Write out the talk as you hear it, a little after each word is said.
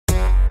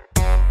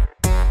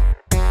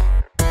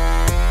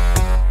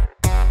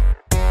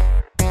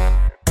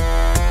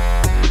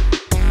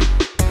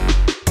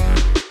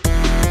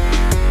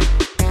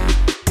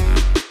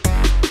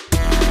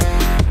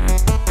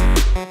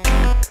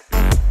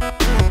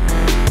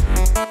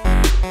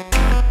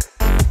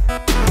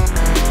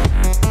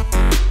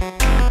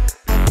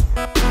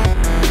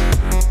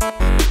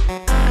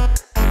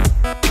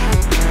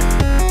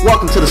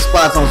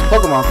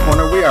Pokemon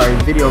Corner. We are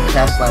a video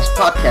cast /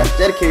 podcast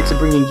dedicated to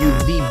bringing you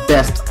the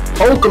best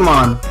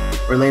Pokemon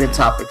related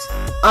topics.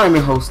 I'm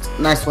your host,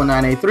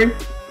 Nice1983.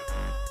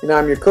 And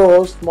I'm your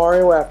co-host,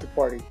 Mario After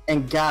Party.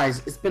 And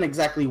guys, it's been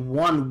exactly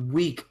 1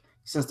 week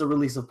since the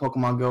release of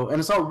Pokemon Go, and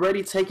it's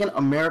already taken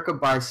America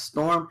by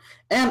storm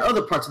and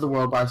other parts of the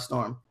world by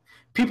storm.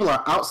 People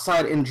are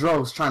outside in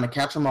droves trying to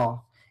catch them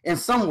all. In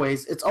some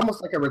ways, it's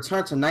almost like a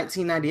return to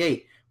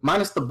 1998,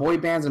 minus the boy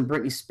bands and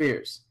Britney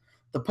Spears.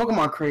 The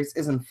Pokemon craze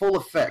is in full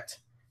effect.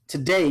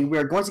 Today, we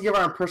are going to give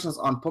our impressions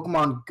on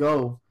Pokemon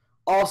Go.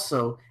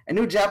 Also, a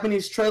new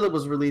Japanese trailer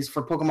was released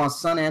for Pokemon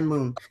Sun and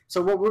Moon.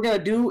 So what we're going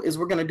to do is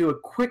we're going to do a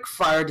quick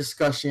fire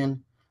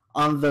discussion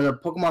on the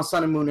Pokemon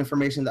Sun and Moon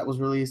information that was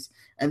released,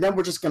 and then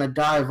we're just going to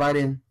dive right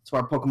into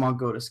our Pokemon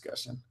Go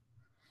discussion.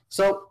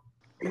 So,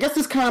 I guess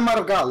this kind of might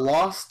have got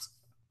lost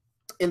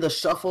in the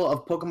shuffle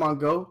of Pokemon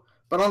Go,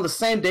 but on the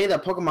same day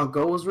that Pokemon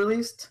Go was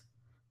released,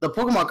 the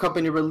Pokemon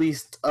Company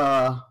released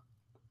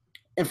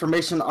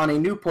information on a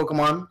new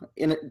Pokemon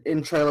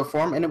in trailer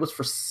form, and it was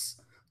for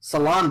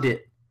Salandit.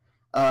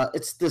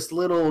 It's this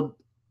little,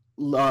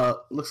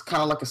 looks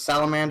kind of like a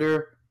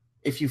salamander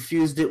if you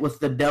fused it with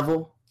the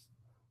devil.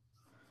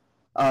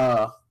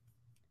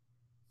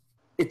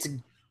 It's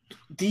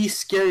the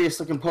scariest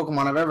looking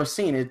Pokemon I've ever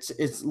seen.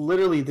 It's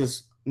literally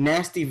this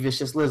nasty,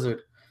 vicious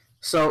lizard.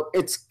 So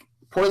it's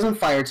poison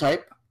fire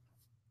type.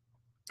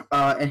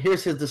 And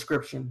here's his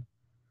description.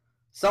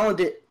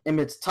 Salandit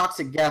emits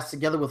toxic gas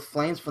together with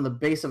flames from the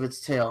base of its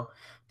tail.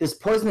 This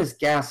poisonous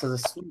gas has a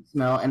sweet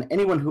smell, and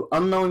anyone who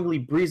unknowingly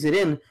breathes it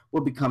in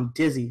will become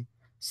dizzy.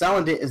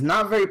 Salandit is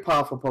not a very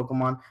powerful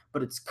Pokemon,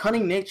 but its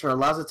cunning nature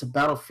allows it to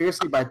battle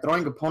fiercely by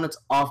throwing opponents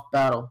off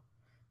battle.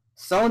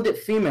 Salandit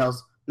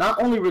females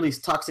not only release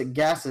toxic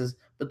gases,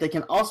 but they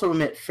can also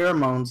emit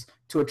pheromones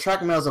to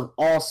attract males of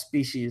all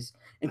species,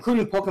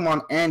 including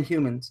Pokemon and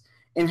humans.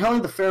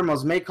 Inhaling the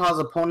pheromones may cause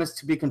opponents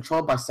to be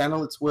controlled by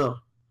Salandit's will.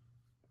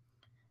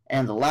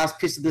 And the last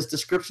piece of this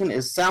description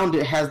is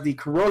Salandit has the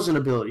Corrosion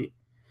ability,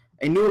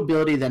 a new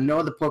ability that no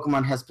other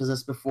Pokemon has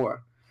possessed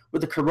before.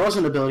 With the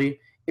Corrosion ability,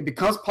 it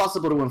becomes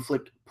possible to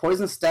inflict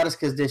poison status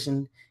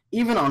condition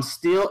even on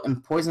steel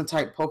and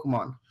poison-type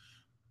Pokemon.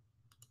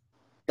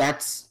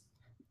 That's,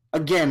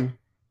 again,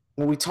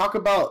 when we talk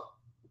about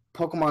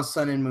Pokemon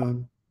Sun and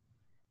Moon,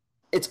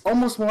 it's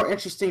almost more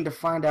interesting to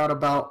find out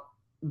about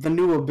the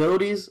new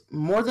abilities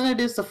more than it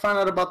is to find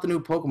out about the new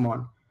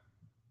Pokemon.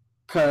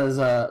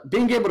 Because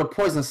being able to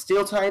poison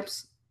steel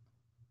types,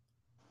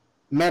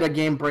 meta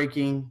game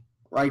breaking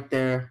right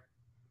there.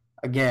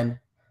 Again,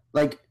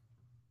 like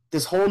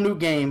this whole new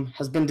game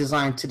has been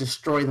designed to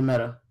destroy the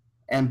meta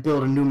and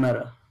build a new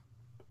meta.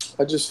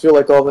 I just feel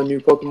like all the new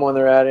Pokemon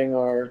they're adding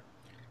are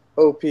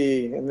OP,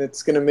 and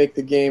it's going to make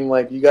the game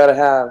like you got to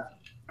have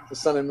the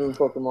Sun and Moon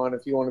Pokemon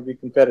if you want to be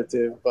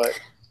competitive, but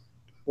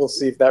we'll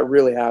see if that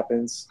really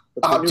happens.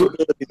 But the new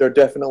abilities are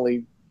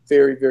definitely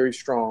very, very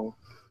strong.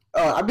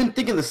 I've been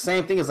thinking the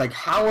same thing. Is like,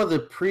 how are the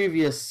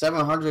previous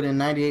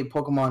 798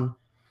 Pokemon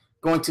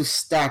going to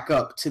stack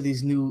up to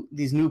these new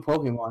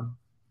Pokemon?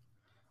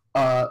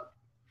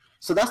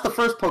 So that's the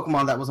first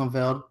Pokemon that was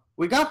unveiled.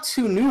 We got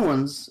 2 new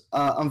ones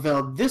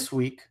unveiled this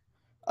week.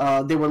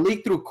 They were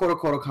leaked through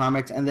Koto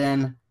Comics, and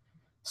then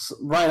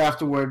right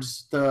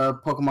afterwards, the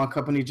Pokemon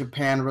Company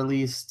Japan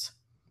released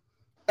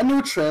a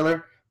new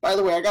trailer. By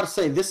the way, I gotta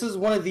say, this is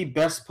one of the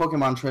best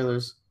Pokemon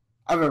trailers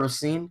I've ever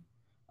seen.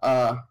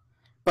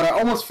 But I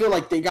almost feel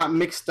like they got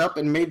mixed up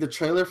and made the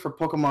trailer for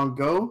Pokemon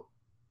Go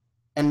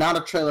and not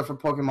a trailer for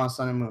Pokemon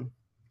Sun and Moon.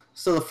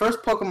 So the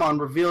first Pokemon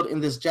revealed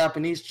in this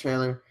Japanese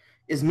trailer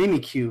is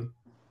Mimikyu.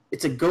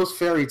 It's a ghost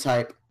fairy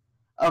type.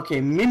 Okay,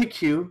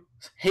 Mimikyu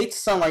hates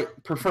sunlight,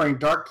 preferring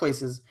dark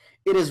places.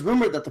 It is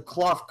rumored that the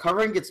cloth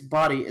covering its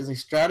body is a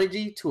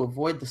strategy to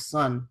avoid the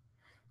sun.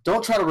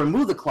 Don't try to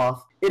remove the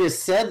cloth. It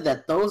is said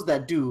that those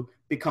that do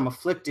become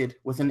afflicted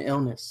with an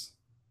illness.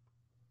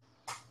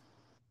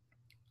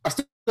 I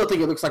still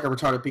think it looks like a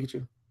retarded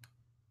Pikachu.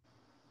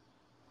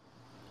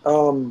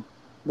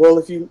 Well,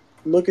 if you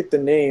look at the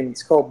name,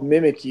 it's called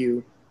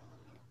Mimikyu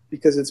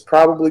because it's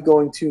probably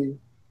going to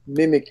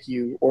mimic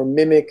you or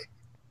mimic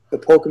the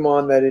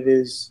Pokemon that it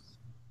is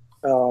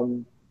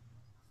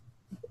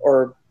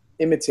or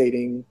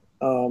imitating,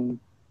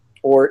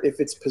 or if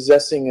it's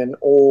possessing an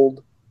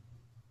old,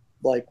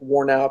 like,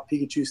 worn-out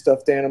Pikachu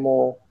stuffed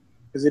animal,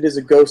 because it is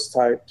a ghost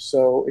type,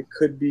 so it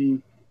could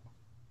be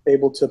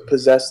able to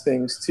possess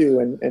things too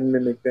and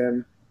mimic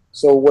them.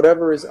 So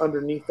whatever is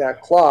underneath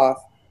that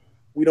cloth,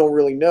 we don't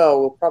really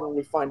know. We'll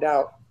probably find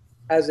out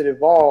as it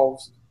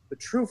evolves the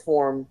true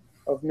form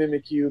of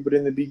Mimikyu, but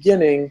in the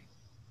beginning,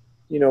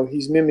 you know,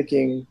 he's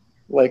mimicking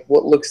like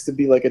what looks to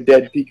be like a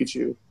dead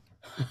Pikachu.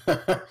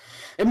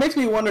 It makes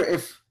me wonder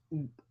if,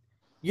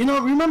 you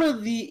know, remember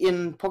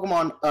in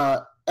Pokemon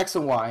X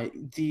and Y,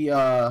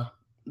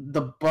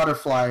 the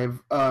butterfly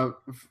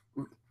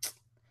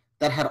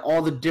that had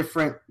all the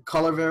different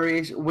color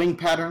variation, wing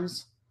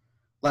patterns.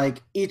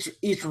 Like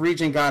each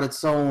region got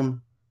its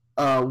own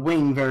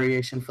wing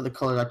variation for the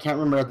colors. I can't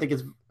remember. I think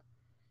it's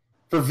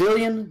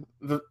Vivian.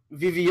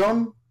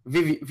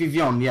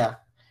 Vivian, yeah,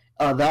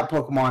 that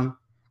Pokemon.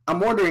 I'm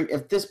wondering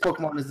if this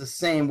Pokemon is the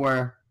same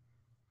where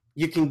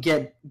you can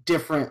get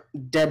different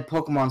dead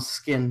Pokemon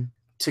skin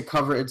to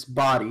cover its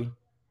body.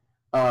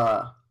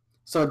 Uh,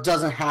 so it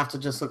doesn't have to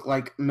just look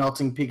like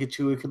melting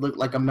Pikachu. It could look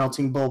like a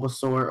melting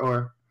Bulbasaur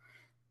or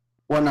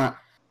whatnot.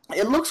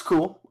 It looks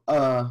cool.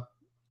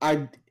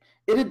 I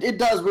it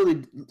does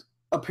really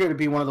appear to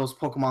be one of those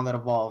Pokemon that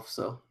evolve.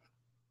 So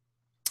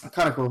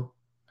kind of cool.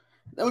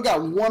 Then we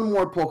got one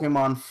more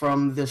Pokemon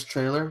from this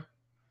trailer.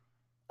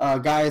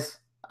 Guys,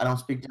 I don't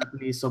speak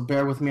Japanese, so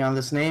bear with me on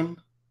this name.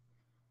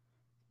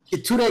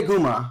 Kiture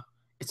Guma.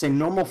 It's a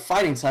normal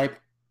fighting type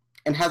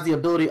and has the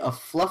ability of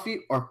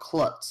Fluffy or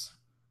Klutz.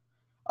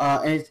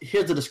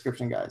 Here's the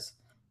description, guys.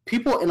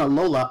 People in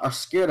Alola are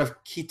scared of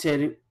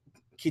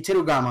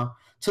Kiterugama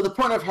to the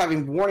point of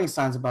having warning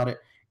signs about it.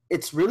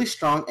 It's really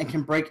strong and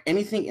can break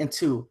anything in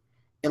two.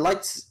 It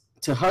likes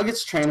to hug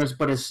its trainers,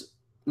 but is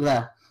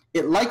yeah.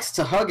 It likes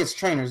to hug its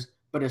trainers,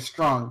 but is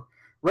strong.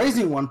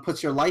 Raising one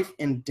puts your life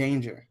in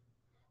danger.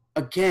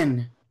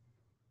 Again,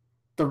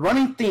 the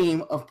running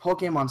theme of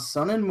Pokemon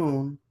Sun and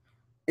Moon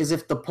is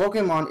if the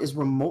Pokemon is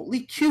remotely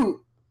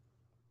cute,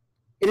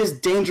 it is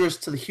dangerous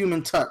to the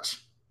human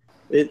touch.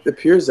 It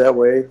appears that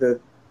way. The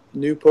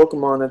new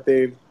Pokemon that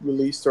they've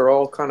released are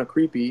all kind of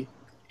creepy.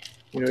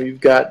 You know,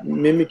 you've got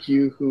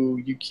Mimikyu, who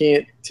you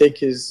can't take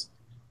his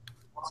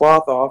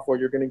cloth off, or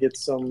you're going to get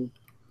some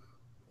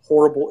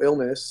horrible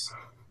illness.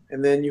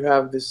 And then you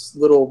have this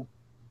little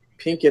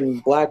pink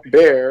and black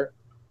bear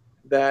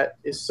that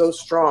is so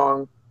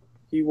strong,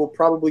 he will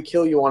probably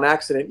kill you on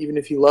accident, even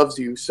if he loves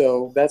you.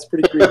 So that's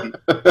pretty creepy.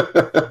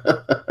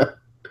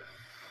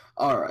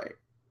 All right.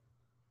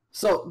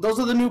 So those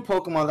are the new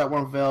Pokemon that were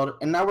unveiled,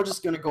 and now we're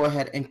just going to go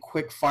ahead and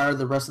quick fire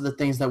the rest of the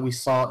things that we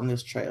saw in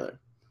this trailer.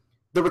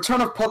 The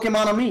return of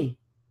Pokemon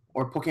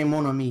or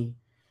Pokemon.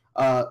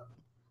 Uh,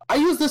 I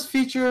used this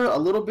feature a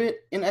little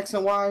bit in X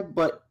and Y,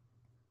 but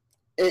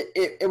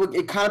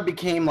it kind of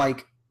became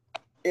like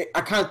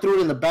I kind of threw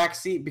it in the back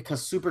seat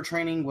because Super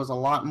Training was a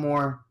lot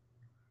more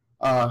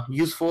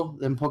useful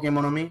than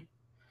Pokemon.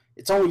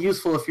 It's only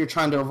useful if you're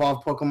trying to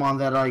evolve Pokemon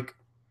that like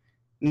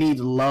need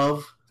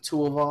love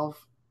to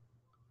evolve.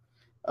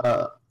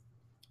 Uh,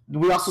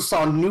 we also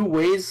saw new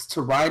ways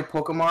to ride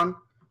Pokemon.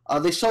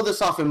 They show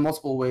this off in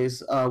multiple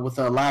ways with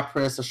a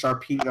Lapras, a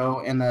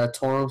Sharpedo, and a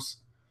Tauros.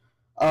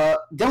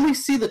 Then we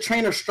see the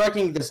trainer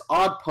striking this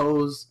odd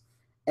pose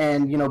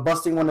and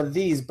busting one of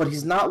these, but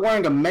he's not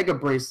wearing a Mega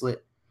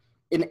Bracelet.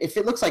 And if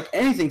it looks like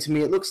anything to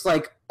me, it looks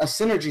like a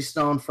Synergy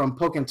Stone from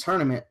PokÃ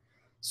Tournament.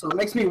 So it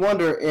makes me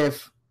wonder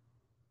if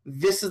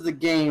this is the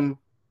game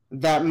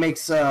that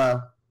makes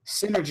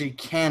Synergy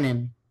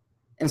canon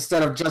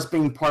instead of just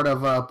being part of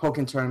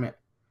PokÃ Tournament.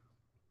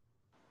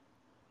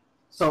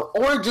 So,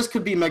 or it just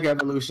could be Mega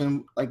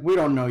Evolution. Like, we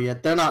don't know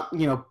yet. They're not,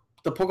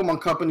 the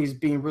Pokemon company's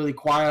being really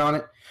quiet on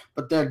it,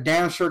 but they're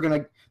damn sure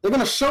they're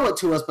gonna show it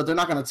to us, but they're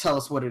not gonna tell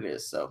us what it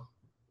is. So,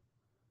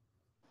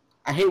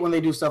 I hate when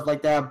they do stuff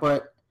like that,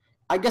 but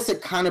I guess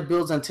it kind of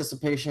builds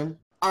anticipation.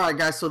 All right,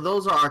 guys. So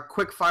those are our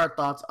quick fire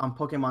thoughts on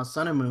Pokemon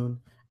Sun and Moon,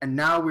 and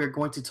now we're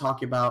going to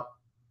talk about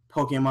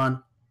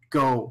Pokemon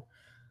Go.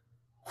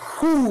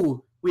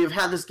 Whew, we have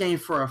had this game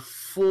for a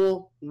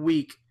full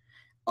week.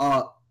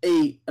 An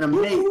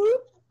amazing,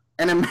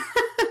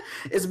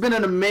 it's been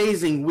an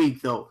amazing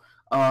week though.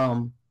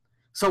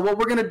 So what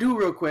we're gonna do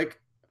real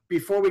quick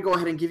before we go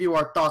ahead and give you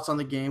our thoughts on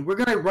the game, we're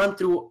gonna run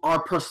through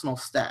our personal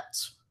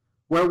stats,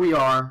 where we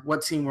are,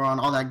 what team we're on,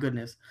 all that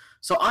goodness.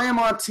 So I am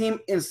on Team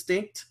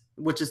Instinct,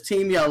 which is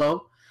Team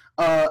Yellow.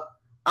 I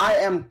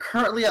am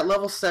currently at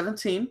level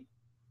 17.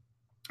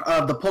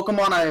 The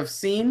Pokemon I have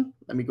seen,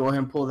 let me go ahead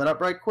and pull that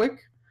up right quick.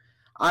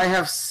 I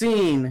have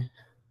seen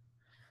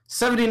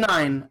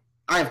 79.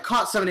 I have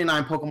caught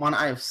 79 Pokemon.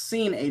 I have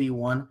seen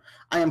 81.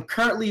 I am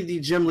currently the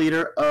gym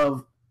leader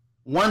of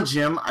one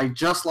gym. I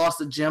just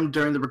lost a gym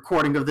during the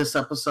recording of this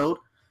episode.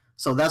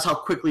 So that's how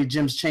quickly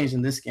gyms change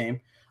in this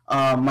game.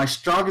 My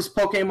strongest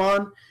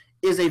Pokemon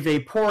is a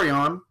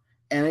Vaporeon,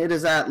 and it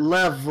is at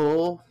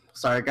level...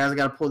 Sorry, guys, I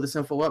got to pull this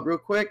info up real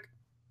quick.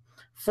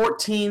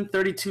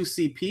 1432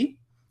 CP.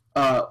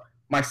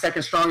 My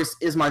second strongest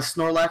is my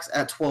Snorlax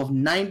at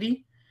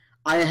 1290.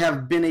 I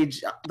have been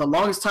the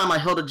longest time I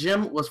held a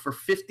gym was for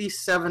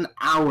 57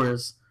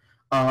 hours,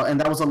 and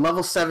that was a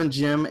level 7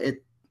 gym.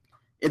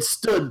 It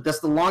stood. That's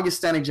the longest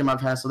standing gym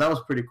I've had, so that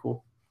was pretty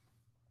cool.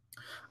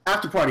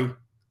 After party,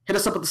 hit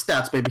us up with the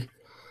stats, baby.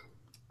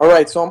 All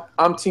right, so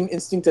I'm Team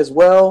Instinct as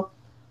well.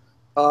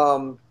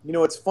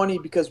 It's funny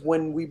because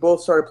when we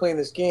both started playing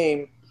this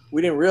game,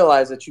 we didn't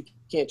realize that you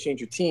can't change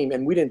your team,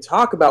 and we didn't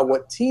talk about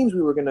what teams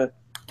we were gonna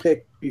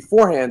pick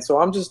beforehand. So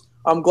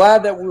I'm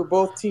glad that we were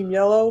both Team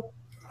Yellow,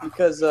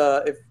 because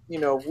if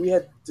we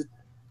had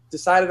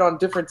decided on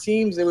different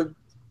teams, it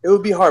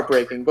would be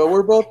heartbreaking. But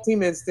we're both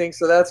Team Instinct,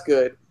 so that's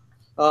good.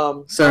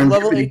 I'm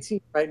level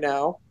 18 right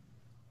now.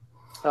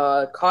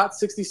 Caught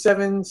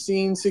 67,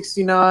 seen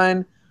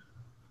 69.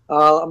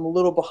 I'm a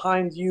little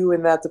behind you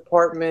in that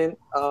department.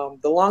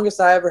 The longest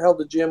I ever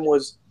held a gym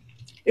was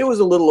It was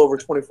a little over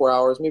 24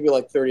 hours, maybe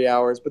like 30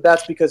 hours, but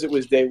that's because it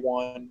was day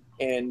one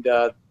and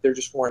there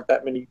just weren't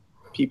that many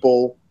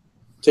people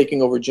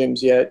taking over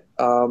gyms yet.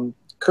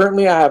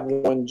 Currently, I have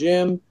one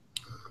gym.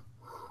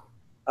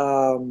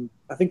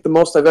 I think the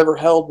most I've ever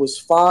held was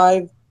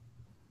 5,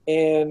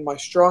 and my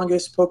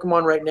strongest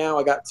Pokemon right now,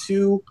 I got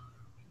 2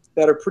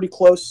 that are pretty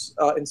close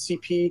in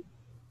CP.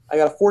 I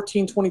got a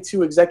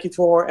 1422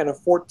 Executor and a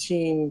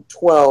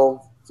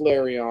 1412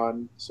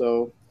 Flareon.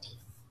 So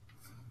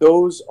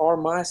those are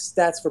my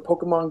stats for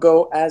Pokemon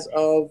Go as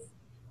of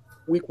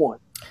week 1.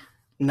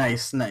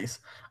 Nice, nice.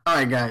 All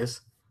right,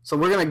 guys. So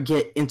we're gonna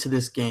get into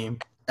this game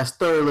as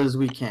thoroughly as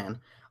we can.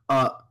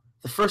 Uh,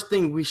 the first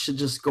thing we should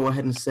just go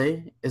ahead and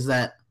say is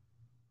that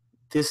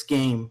this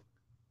game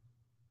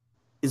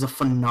is a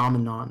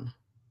phenomenon.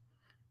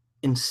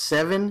 In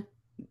 7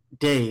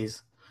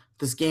 days,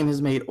 this game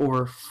has made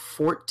over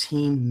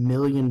 $14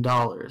 million.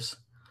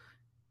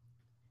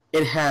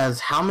 It has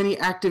how many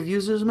active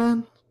users,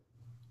 man?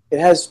 It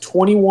has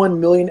 21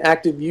 million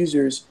active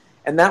users,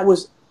 and that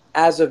was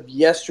as of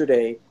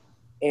yesterday.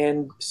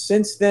 And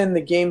since then,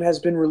 the game has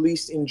been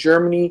released in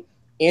Germany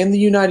and the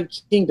United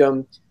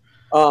Kingdom.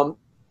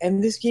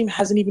 And this game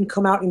hasn't even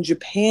come out in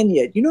Japan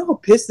yet. You know how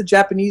pissed the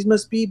Japanese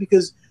must be?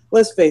 Because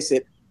let's face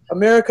it,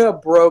 America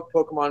broke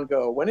Pokemon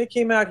Go. When it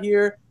came out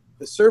here,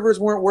 the servers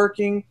weren't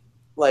working,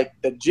 like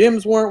the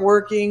gyms weren't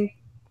working,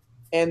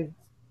 and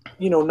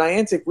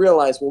Niantic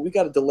realized, well, we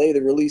got to delay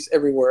the release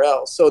everywhere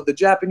else. So the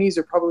Japanese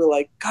are probably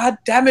like, God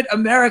damn it,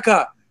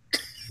 America,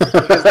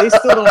 because they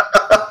still don't.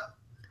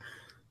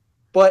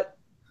 But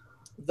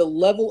the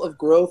level of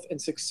growth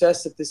and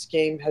success that this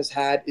game has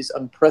had is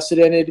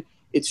unprecedented.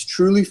 It's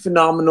truly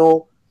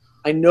phenomenal.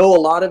 I know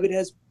a lot of it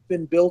has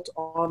been built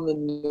on the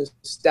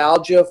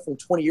nostalgia from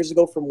 20 years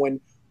ago from when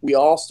we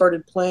all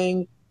started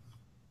playing,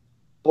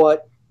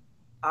 but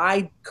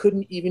I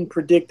couldn't even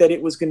predict that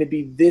it was going to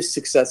be this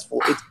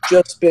successful. It's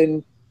just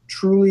been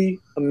truly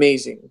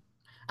amazing.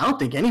 I don't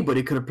think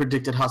anybody could have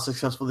predicted how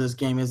successful this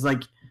game is.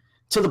 Like,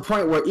 to the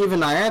point where even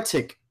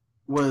Niantic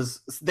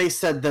they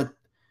said that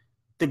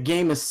the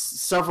game is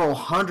several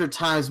hundred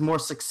times more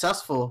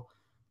successful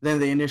than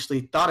they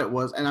initially thought it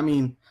was. And I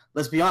mean,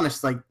 let's be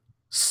honest, like,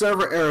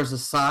 server errors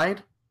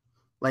aside,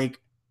 like,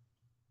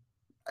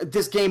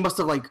 this game must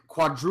have like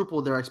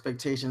quadrupled their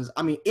expectations.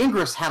 I mean,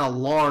 Ingress had a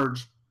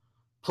large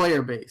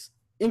player base.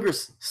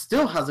 Ingress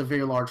still has a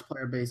very large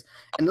player base,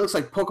 and it looks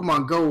like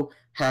Pokemon Go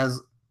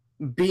has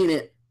beaten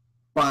it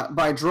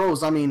by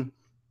droves. I mean,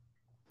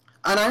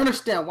 and I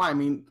understand why. I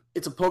mean,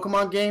 it's a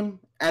Pokemon game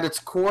at its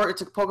core.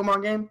 It's a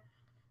Pokemon game,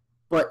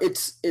 but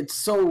it's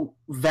so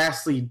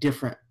vastly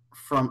different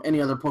from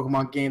any other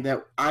Pokemon game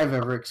that I've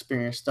ever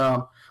experienced.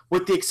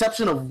 With the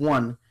exception of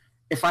one,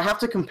 if I have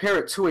to compare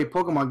it to a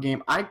Pokemon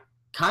game, I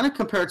kind of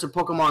compare it to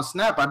Pokemon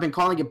Snap. I've been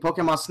calling it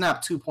Pokemon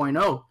Snap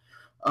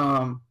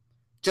 2.0,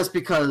 just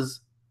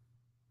because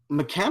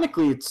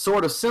mechanically it's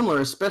sort of similar,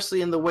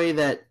 especially in the way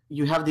that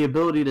you have the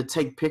ability to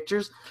take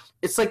pictures.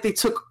 It's like they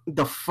took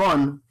the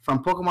fun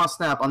from Pokemon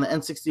Snap on the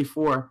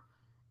N64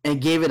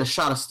 and gave it a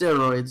shot of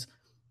steroids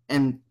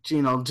and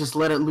just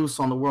let it loose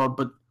on the world.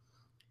 But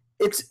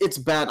it's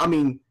bad. I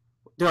mean,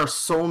 there are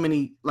so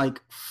many like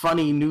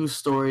funny news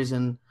stories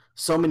and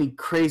so many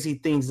crazy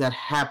things that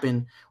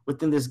happen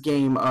within this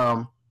game.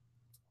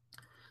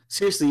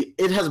 Seriously,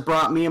 it has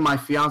brought me and my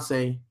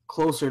fiance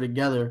closer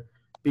together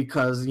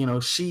because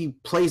she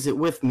plays it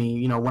with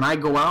me. When I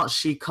go out,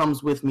 she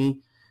comes with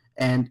me,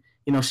 and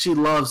she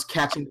loves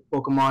catching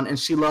Pokemon, and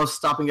she loves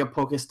stopping at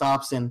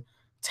Pokestops and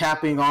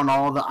tapping on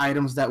all the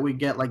items that we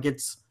get. Like,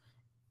 it's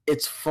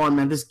fun,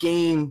 man. This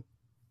game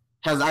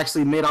has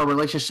actually made our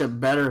relationship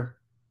better,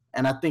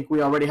 and I think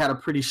we already had a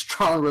pretty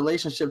strong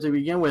relationship to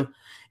begin with.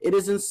 It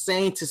is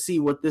insane to see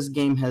what this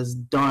game has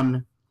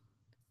done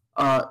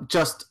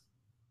just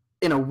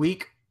in a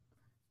week,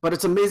 but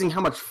it's amazing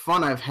how much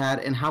fun I've had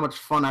and how much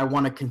fun I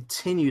want to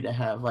continue to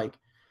have. Like,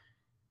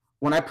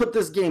 when I put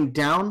this game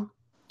down,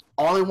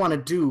 all I want to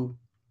do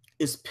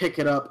is pick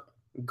it up,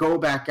 go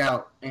back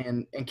out,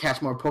 and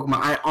catch more Pokemon.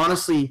 I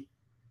honestly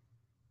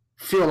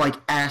feel like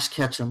Ash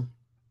Ketchum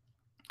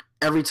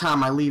every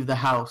time I leave the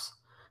house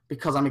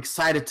because I'm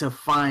excited to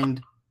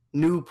find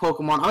new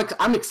Pokemon.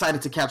 I'm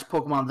excited to catch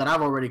Pokemon that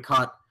I've already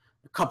caught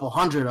a couple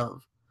hundred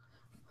of.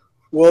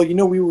 Well,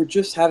 we were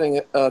just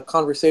having a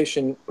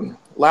conversation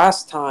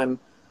last time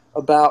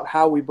about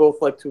how we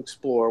both like to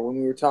explore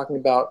when we were talking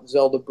about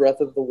Zelda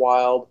Breath of the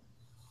Wild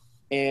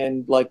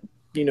and, like,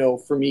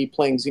 for me,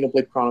 playing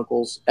Xenoblade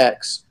Chronicles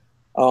X,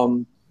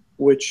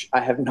 which I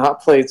have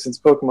not played since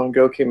Pokemon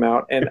Go came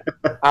out. And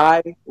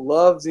I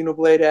love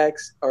Xenoblade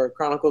X or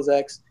Chronicles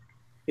X.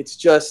 It's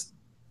just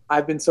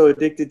I've been so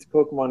addicted to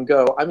Pokemon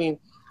Go. I mean,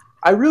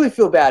 I really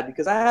feel bad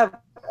because I have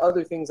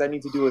other things I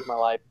need to do with my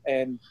life,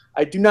 and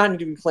I do not need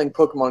to be playing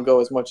Pokemon Go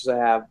as much as I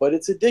have, but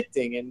it's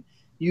addicting, and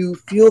you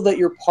feel that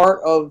you're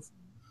part of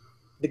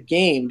the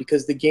game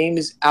because the game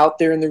is out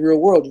there in the real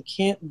world. You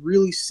can't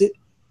really sit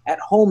at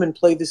home and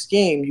play this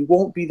game. You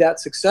won't be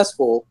that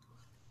successful.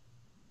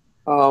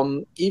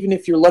 Even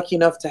if you're lucky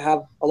enough to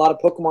have a lot of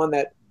Pokemon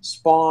that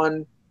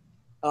spawn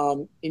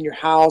in your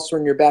house or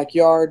in your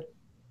backyard,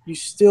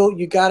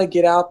 you got to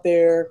get out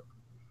there,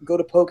 go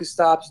to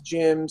Pokestops,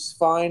 gyms,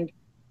 find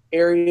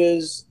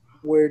areas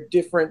where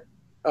different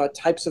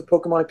types of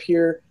Pokemon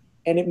appear,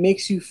 and it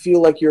makes you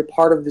feel like you're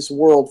part of this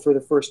world for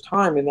the first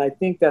time. And I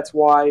think that's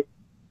why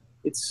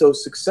it's so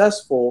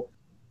successful.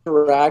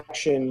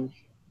 Interaction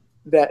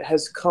that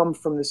has come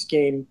from this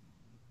game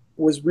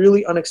was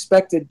really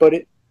unexpected, but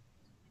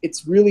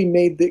it's really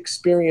made the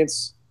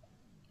experience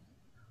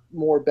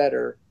more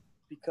better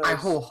I because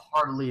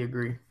wholeheartedly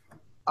agree.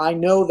 I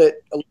know that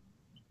a lot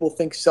of people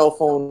think cell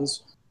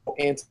phones are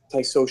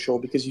antisocial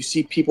because you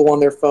see people on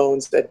their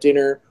phones at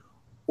dinner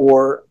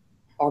or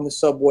on the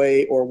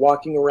subway or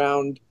walking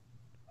around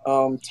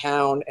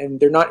town, and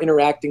they're not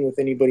interacting with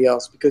anybody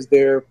else because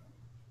they're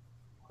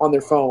on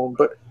their phone.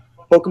 But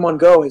Pokemon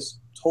Go has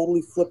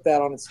totally flipped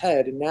that on its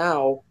head, and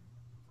now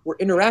we're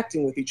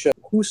interacting with each other.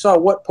 Who saw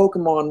what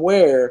Pokemon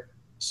where?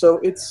 So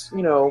it's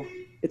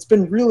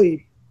been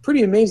really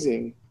pretty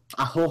amazing.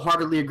 I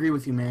wholeheartedly agree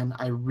with you, man.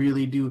 I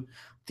really do.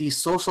 The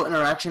social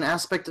interaction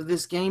aspect of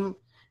this game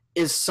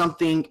is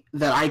something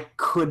that I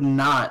could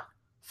not,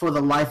 for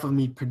the life of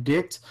me,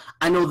 predict.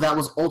 I know that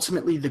was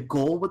ultimately the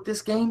goal with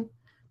this game,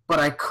 but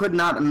I could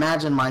not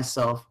imagine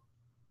myself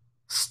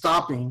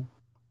stopping,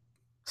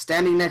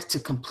 standing next to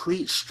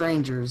complete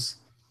strangers,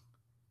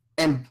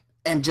 and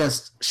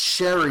just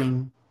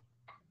sharing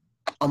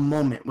a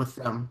moment with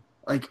them.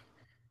 Like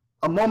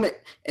a moment,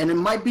 and it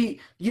might be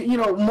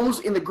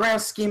most in the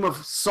grand scheme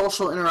of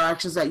social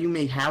interactions that you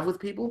may have with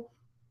people,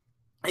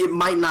 it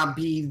might not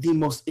be the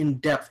most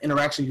in-depth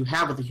interaction you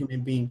have with a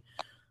human being.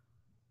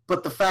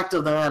 But the fact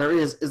of the matter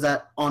is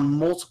that on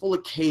multiple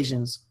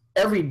occasions,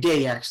 every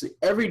day actually,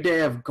 every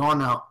day I've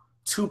gone out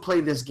to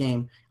play this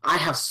game, I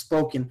have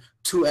spoken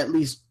to at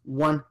least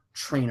one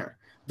trainer.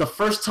 The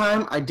first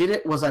time I did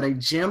it was at a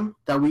gym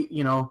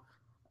that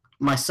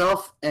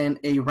myself and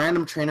a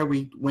random trainer,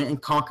 we went and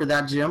conquered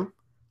that gym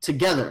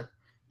together.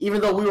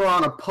 Even though we were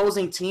on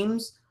opposing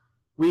teams,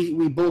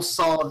 we both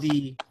saw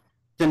the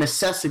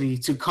necessity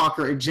to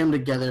conquer a gym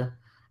together,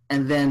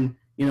 and then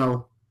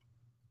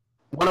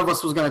one of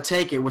us was going to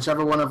take it,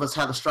 whichever one of us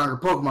had the stronger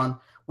Pokemon.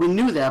 We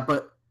knew that,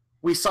 but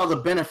we saw the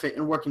benefit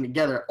in working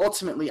together.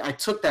 Ultimately, I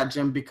took that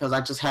gym because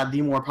I just had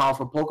the more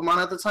powerful Pokemon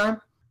at the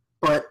time.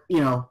 But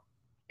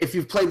if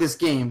you've played this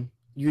game,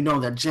 you know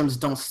that gyms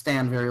don't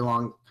stand very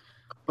long.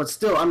 But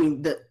still, I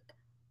mean,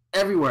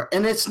 everywhere,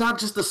 and it's not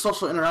just the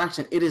social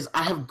interaction. It is.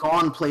 I have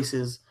gone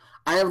places.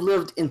 I have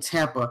lived in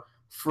Tampa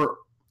for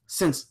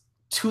since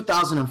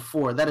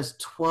 2004. That is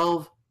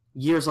 12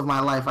 years of my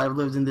life. I've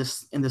lived in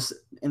this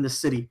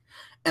city,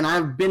 and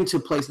I've been to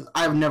places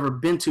I've never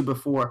been to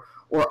before,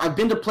 or I've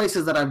been to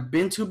places that I've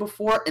been to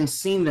before and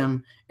seen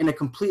them in a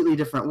completely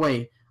different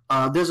way.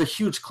 There's a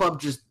huge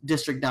club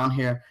district down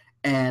here,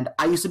 and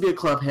I used to be a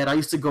club head. I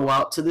used to go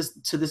out to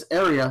this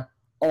area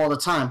all the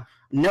time.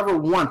 Never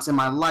once in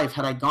my life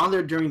had I gone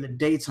there during the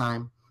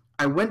daytime.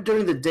 I went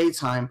during the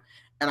daytime,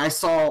 and I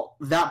saw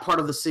that part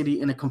of the city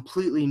in a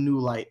completely new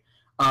light.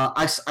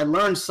 I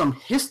learned some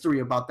history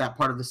about that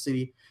part of the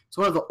city. It's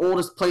one of the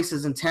oldest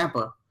places in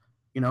Tampa.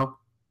 You know,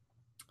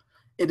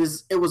 it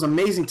was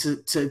amazing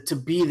to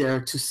be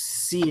there to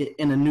see it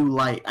in a new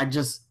light. I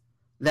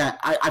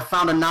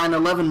found a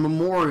 9/11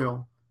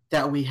 memorial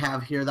that we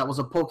have here that was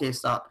a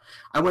Pokestop.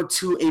 I went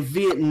to a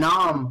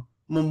Vietnam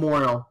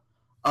memorial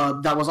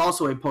that was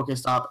also a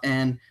Pokestop,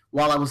 and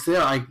while I was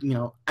there, I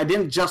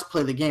didn't just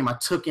play the game. I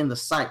took in the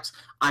sights.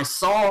 I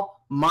saw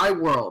my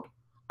world.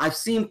 I've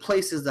seen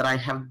places that I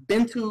have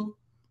been to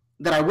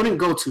that I wouldn't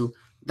go to,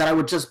 that I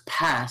would just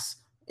pass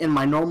in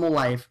my normal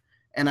life.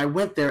 And I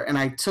went there and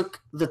I took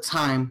the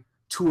time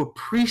to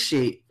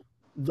appreciate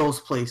those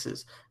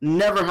places.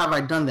 Never have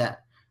I done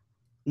that.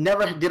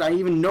 Never did I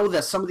even know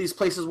that some of these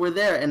places were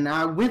there. And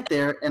I went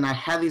there and I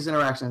had these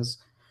interactions.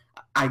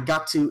 I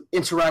got to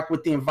interact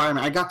with the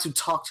environment. I got to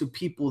talk to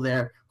people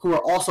there who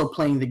are also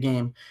playing the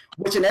game,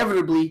 which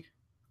inevitably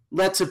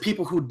led to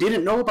people who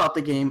didn't know about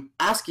the game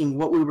asking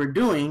what we were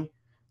doing.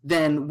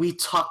 Then we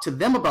talked to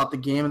them about the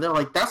game, and they're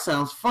like, that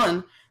sounds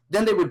fun.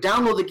 Then they would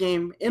download the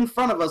game in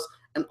front of us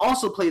and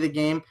also play the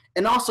game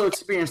and also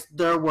experience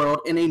their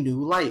world in a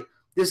new light.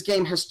 This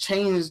game has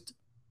changed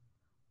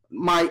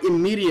my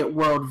immediate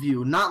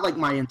worldview, not like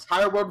my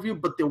entire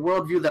worldview, but the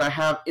worldview that I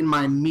have in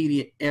my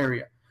immediate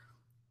area.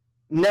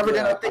 Never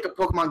did I Yeah, think a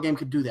Pokemon game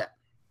could do that.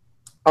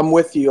 I'm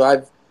with you.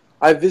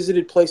 I've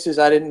visited places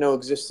I didn't know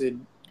existed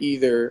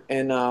either,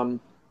 and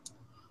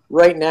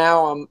right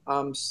now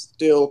I'm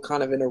still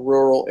kind of in a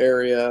rural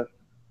area,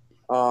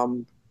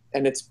 and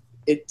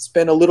it's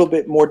been a little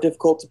bit more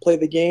difficult to play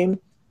the game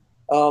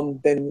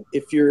than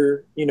if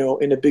you're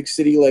in a big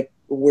city like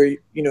where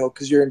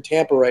because you're in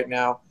Tampa right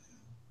now.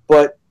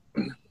 But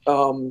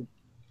um,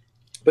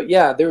 but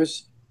yeah,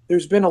 there's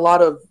been a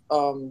lot of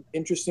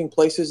interesting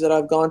places that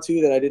I've gone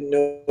to that I didn't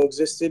know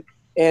existed,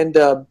 and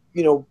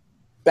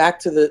back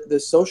to the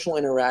social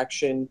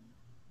interaction.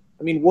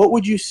 I mean, what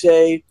would you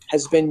say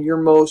has been your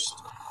most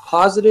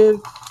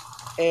positive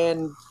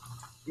and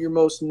your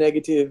most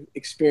negative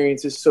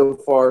experiences so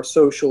far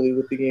socially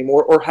with the game,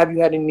 or have you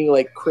had any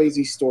like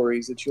crazy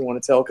stories that you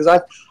want to tell? Because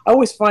I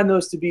always find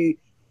those to be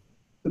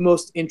the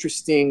most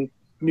interesting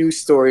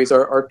news stories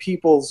are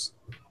people's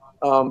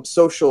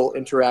social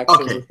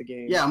interaction Okay. with the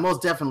game. Yeah,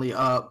 most definitely.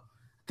 I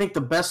think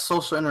the best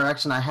social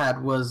interaction I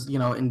had was,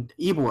 in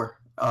Ybor,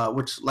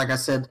 which, like I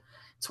said,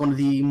 it's one of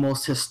the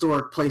most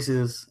historic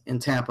places in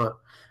Tampa.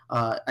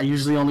 I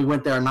usually only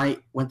went there at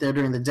night, went there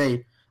during the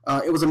day.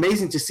 It was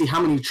amazing to see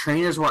how many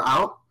trainers were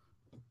out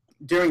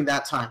during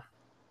that time.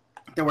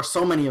 There were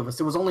so many of us.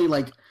 It was only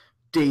like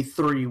day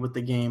 3 with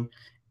the game,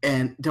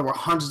 and there were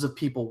hundreds of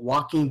people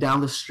walking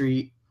down the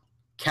street,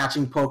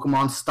 catching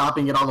Pokemon,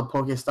 stopping at all the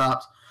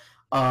Pokestops.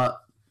 Uh,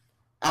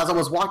 as I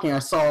was walking, I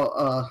saw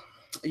a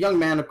young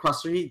man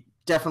across the street,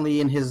 definitely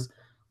in his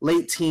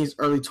late teens,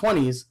 early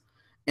 20s,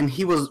 and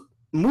he was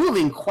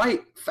moving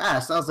quite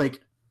fast. I was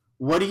like,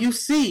 "What do you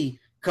see?"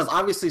 Because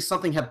obviously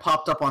something had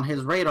popped up on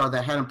his radar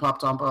that hadn't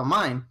popped up on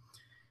mine.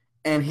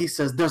 And he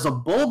says, "There's a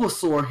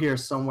Bulbasaur here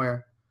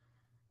somewhere."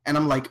 And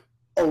I'm like,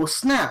 "Oh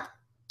snap!"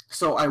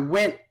 So I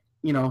went,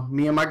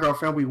 me and my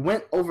girlfriend, we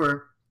went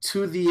over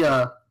to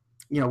the,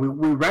 we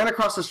ran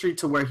across the street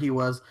to where he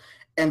was,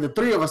 and the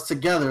three of us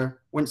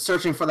together went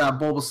searching for that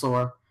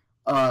Bulbasaur.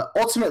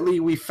 Ultimately,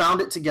 we found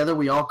it together.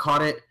 We all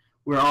caught it.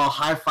 We were all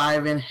high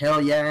fiving,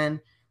 hell yeah, and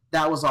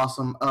that was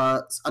awesome.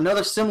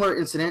 Another similar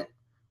incident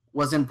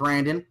was in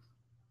Brandon.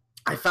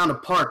 I found a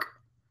park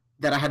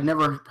that I had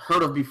never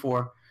heard of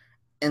before,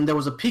 and there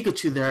was a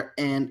Pikachu there,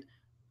 and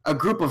a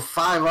group of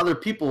 5 other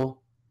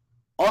people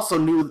also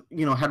knew,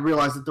 had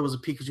realized that there was a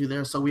Pikachu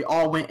there, so we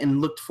all went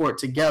and looked for it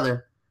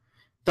together.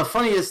 The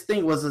funniest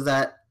thing was is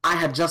that I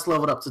had just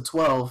leveled up to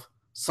 12,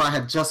 so I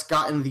had just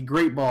gotten the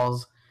Great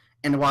Balls,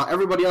 and while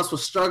everybody else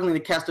was struggling to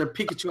catch their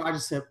Pikachu, I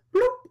just said,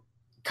 bloop,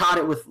 caught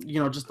it with,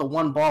 just the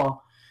one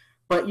ball.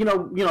 But,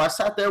 I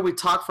sat there, we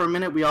talked for a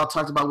minute, we all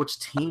talked about which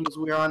teams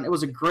we were on. It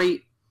was a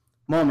great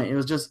moment. It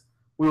was just,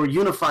 we were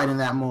unified in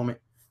that moment.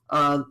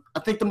 I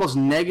think the most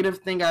negative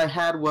thing I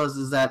had was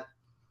is that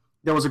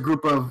there was a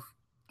group of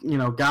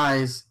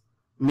guys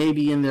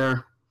maybe in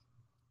their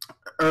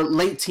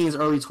late teens,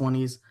 early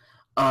 20s,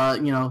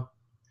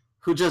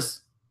 who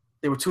just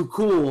they were too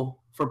cool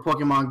for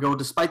Pokemon Go,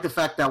 despite the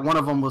fact that one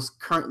of them was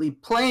currently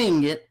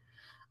playing it.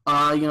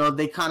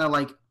 They kind of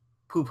like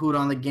poo-pooed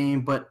on the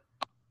game, but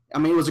I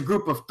mean, it was a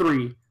group of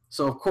 3,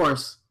 so of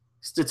course,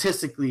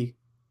 statistically,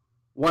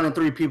 1 in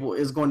 3 people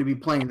is going to be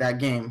playing that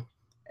game.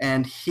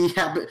 And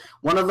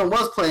one of them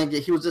was playing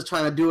it. He was just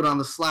trying to do it on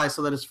the sly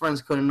so that his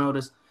friends couldn't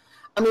notice.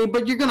 I mean,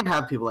 but you're gonna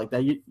have people like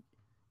that.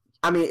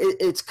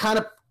 It's kind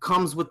of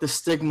comes with the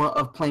stigma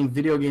of playing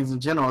video games in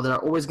general. There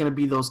are always going to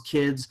be those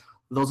kids,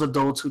 those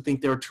adults who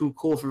think they're too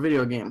cool for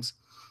video games.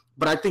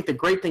 But I think the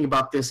great thing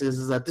about this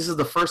is that this is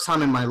the first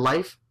time in my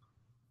life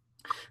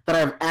that I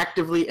have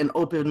actively and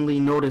openly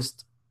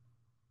noticed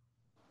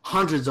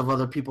hundreds of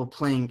other people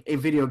playing a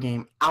video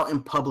game out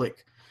in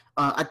public.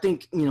 I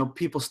think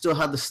people still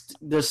have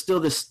there's still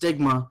this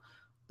stigma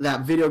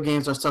that video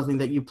games are something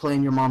that you play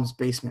in your mom's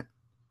basement.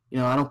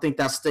 I don't think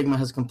that stigma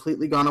has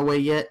completely gone away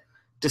yet,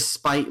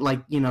 despite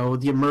the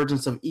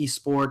emergence of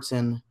esports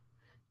and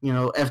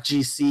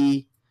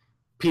FGC.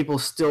 People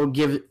still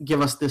give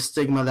us this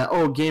stigma that,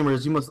 oh,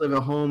 gamers, you must live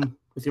at home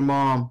with your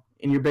mom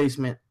in your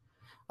basement.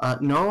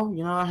 No,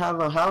 I have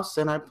a house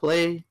and I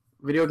play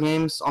video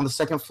games on the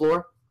second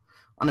floor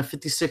on a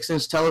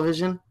 56-inch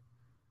television,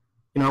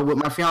 with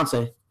my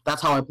fiance.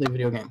 That's how I play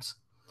video games.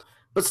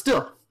 But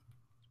still,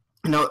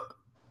 I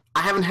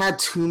haven't had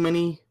too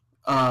many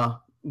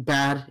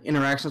bad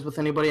interactions with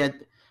anybody.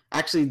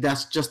 Actually,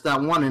 that's just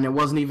that one, and it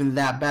wasn't even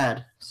that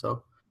bad.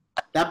 So,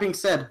 that being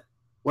said,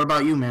 what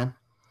about you, man?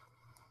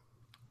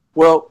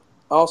 Well,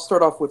 I'll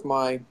start off with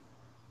my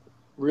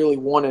really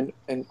one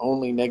and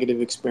only negative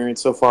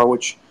experience so far,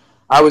 which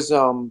I was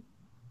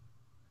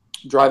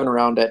driving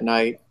around at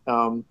night.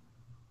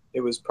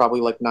 It was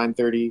probably like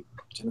 9:30,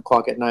 10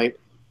 o'clock at night,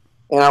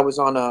 and I was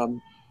on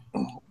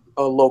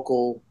a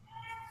local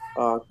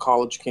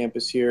college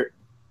campus here,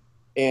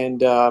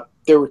 and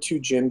there were 2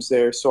 gyms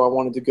there, so I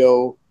wanted to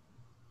go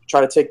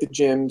try to take the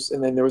gyms,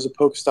 and then there was a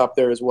Pokestop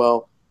there as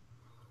well,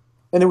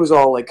 and it was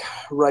all like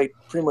right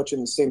pretty much in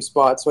the same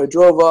spot. So I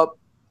drove up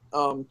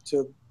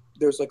to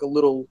there's like a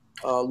little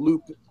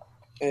loop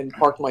and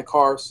parked my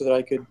car so that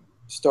I could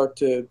start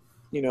to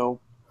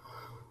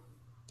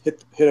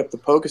hit up the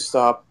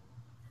Pokestop,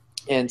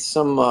 and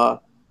some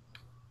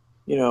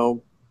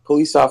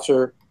police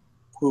officer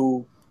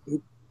who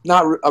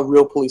not a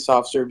real police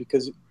officer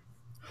because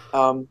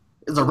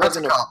It's a it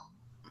wasn't a cop.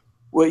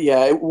 well,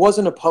 yeah, it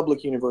wasn't a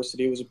public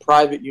university. It was a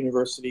private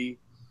university.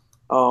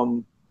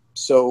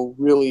 So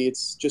really,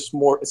 it's just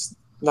more. It's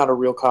not a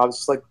real cop.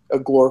 It's like a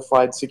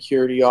glorified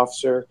security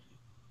officer.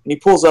 And he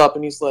pulls up,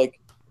 and he's like,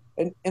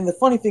 and the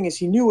funny thing is,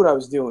 he knew what I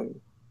was doing.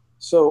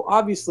 So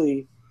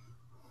obviously,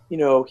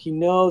 he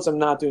knows I'm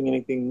not doing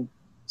anything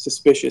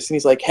suspicious. And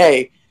he's like,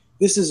 "Hey,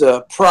 this is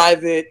a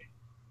private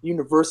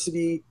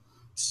university,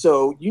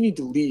 so you need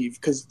to leave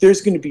because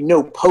there's going to be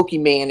no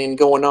Pokemon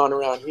going on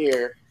around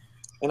here."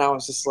 and I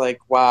was just like,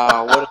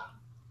 wow, what a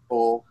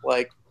cool,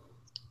 like,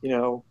 you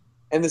know,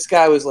 and this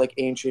guy was like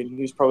ancient.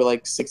 He was probably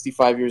like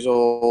 65 years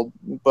old,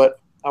 but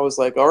I was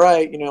like, all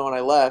right, you know, and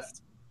I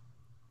left.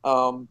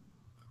 Um,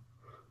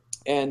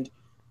 and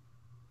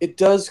it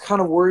does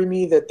kind of worry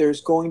me that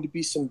there's going to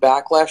be some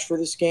backlash for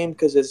this game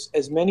because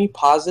as many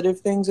positive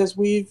things as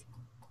we've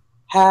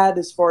had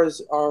as far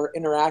as our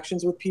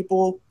interactions with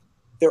people,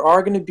 there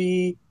are going to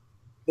be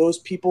those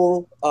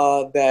people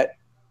that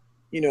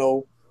you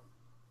know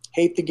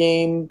hate the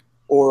game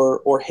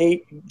or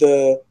hate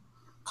the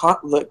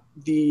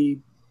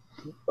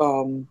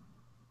um,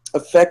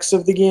 effects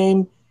of the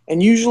game,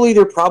 and usually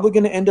they're probably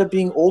going to end up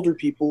being older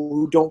people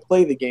who don't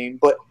play the game.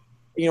 But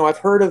you know, I've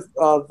heard of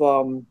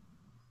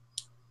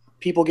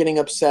people getting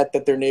upset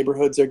that their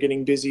neighborhoods are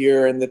getting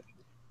busier and that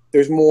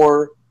there's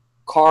more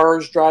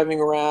cars driving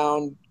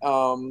around.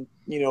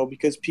 You know,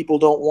 because people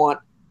don't want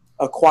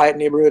a quiet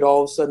neighborhood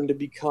all of a sudden to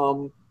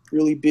become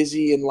really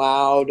busy and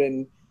loud.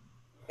 And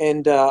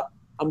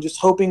I'm just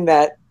hoping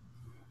that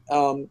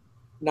um,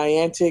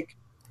 Niantic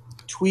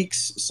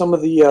tweaks some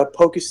of the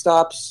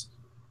Pokestops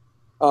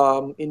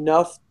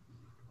enough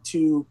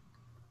to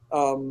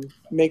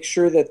make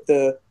sure that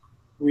the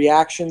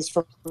reactions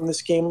from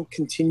this game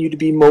continue to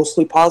be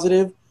mostly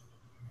positive.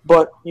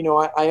 But you know,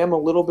 I am a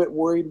little bit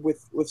worried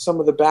with some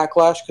of the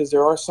backlash because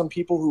there are some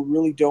people who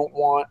really don't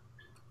want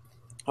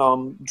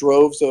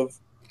droves of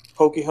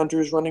poke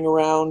hunters running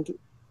around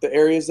the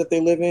areas that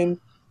they live in.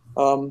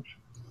 Um,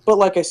 but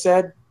like I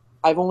said,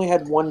 I've only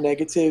had one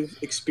negative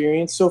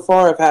experience so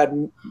far. I've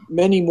had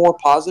many more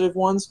positive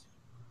ones.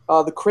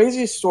 The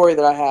craziest story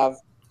that I have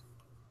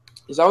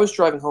is I was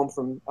driving home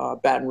from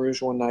Baton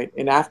Rouge one night,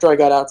 and after I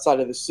got outside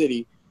of the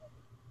city,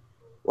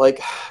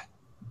 like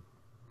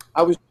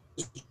I was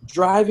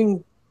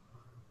driving,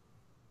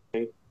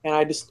 and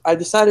I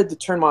decided to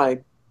turn my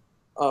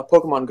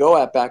Pokemon Go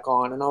app back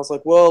on, and I was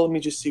like, well, let me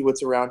just see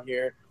what's around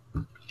here.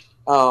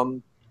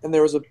 And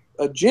there was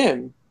a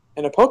gym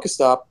and a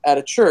Pokestop at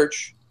a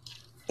church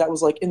that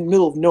was like in the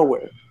middle of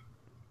nowhere,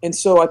 and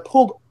so I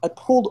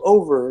pulled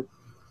over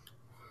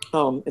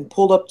and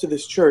pulled up to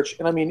this church,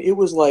 and I mean, it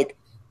was like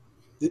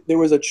there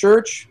was a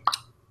church,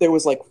 there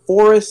was like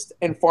forest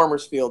and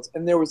farmers fields,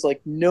 and there was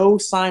like no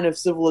sign of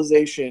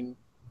civilization,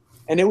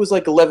 and it was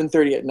like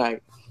 11:30 at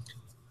night.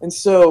 And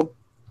so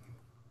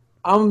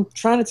I'm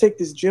trying to take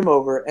this gym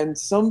over, and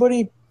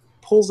somebody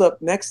pulls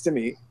up next to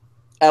me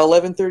at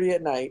 11:30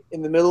 at night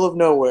in the middle of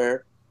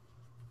nowhere,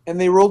 and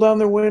they roll down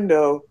their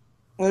window,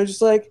 and they're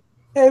just like,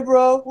 "Hey,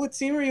 bro, what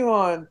team are you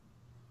on?"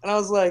 And I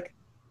was like,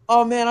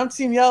 "Oh man, I'm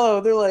Team Yellow."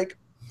 They're like,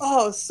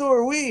 "Oh, so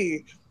are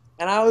we."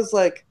 And I was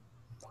like,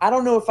 I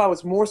don't know if I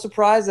was more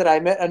surprised that I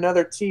met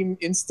another Team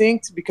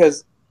Instinct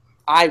because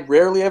I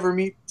rarely ever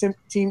meet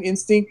Team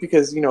Instinct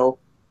because, you know,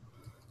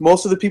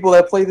 most of the people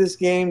that play this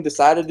game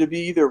decided to be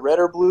either red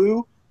or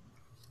blue.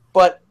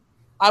 But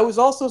I was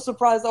also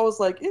surprised. I was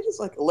like, it is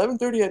like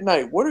 11:30 at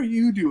night. What are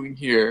you doing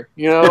here?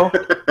 You know?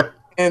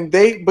 And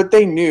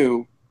they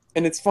knew.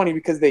 And it's funny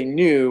because they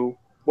knew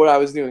what I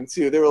was doing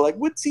too. They were like,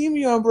 what team are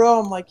you on, bro?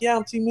 I'm like, yeah,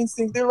 I'm Team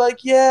Instinct. They're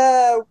like,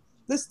 yeah,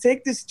 let's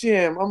take this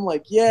gym. I'm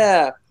like,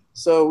 yeah.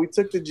 So we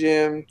took the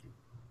gym,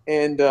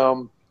 and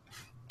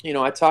you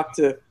know, I talked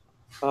to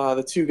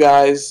the two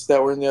guys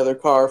that were in the other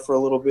car for a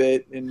little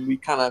bit, and we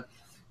kind of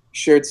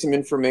shared some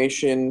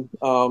information.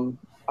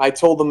 I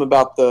told them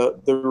about the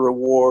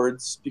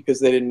rewards because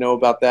they didn't know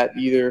about that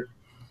either.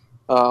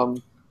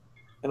 Um,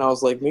 and I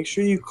was like, make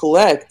sure you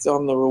collect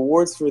on the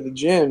rewards for the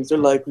gyms. They're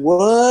like,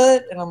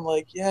 what? And I'm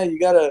like, yeah, you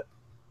gotta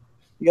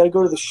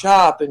go to the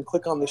shop and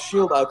click on the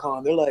shield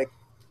icon. They're like,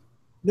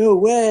 no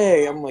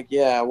way. I'm like,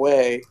 yeah,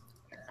 way.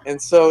 And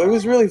so it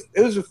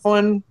was a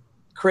fun,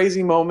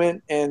 crazy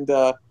moment, and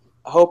I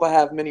hope I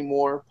have many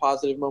more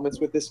positive moments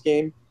with this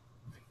game.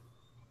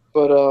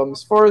 But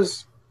as far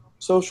as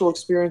social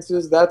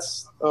experiences,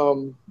 that's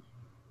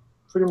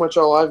pretty much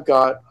all I've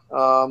got.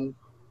 I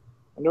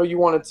know you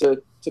wanted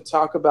to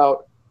talk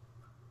about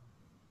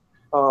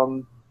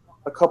um,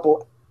 a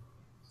couple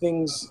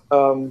things,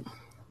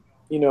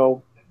 you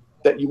know,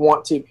 that you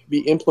want to be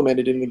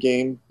implemented in the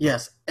game.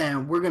 Yes,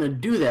 and we're going to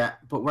do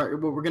that. But what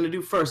we're going to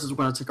do first is we're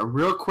going to take a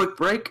real quick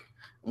break.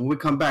 When we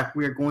come back,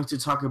 we are going to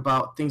talk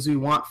about things we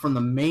want from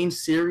the main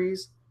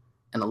series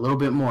and a little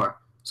bit more.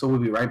 So we'll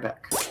be right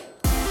back.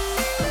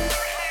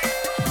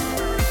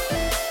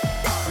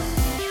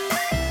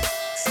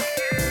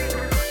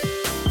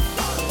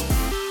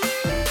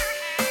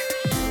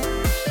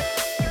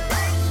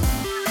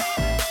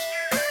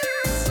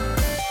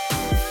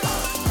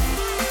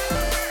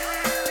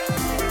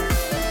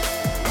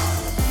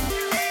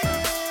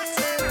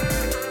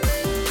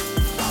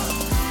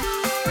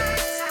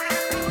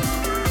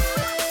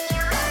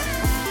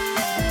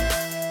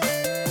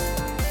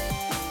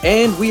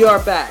 And we are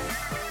back.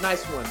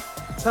 Nice one.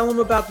 Tell them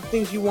about the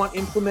things you want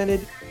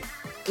implemented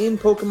in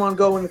Pokemon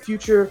Go in the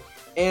future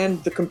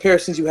and the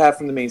comparisons you have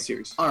from the main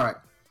series. All right.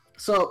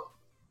 So,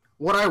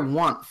 what I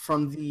want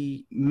from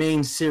the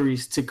main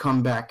series to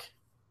come back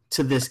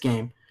to this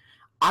game,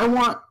 I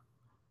want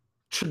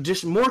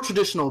more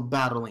traditional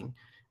battling.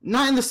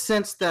 not in the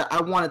sense that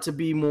I want it to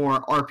be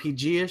more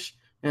RPG-ish,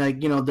 like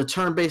the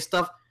turn-based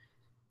stuff.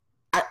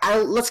 I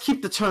let's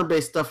keep the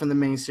turn-based stuff in the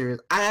main series.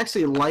 I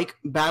actually like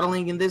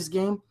battling in this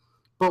game,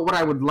 but what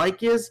I would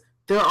like is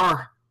there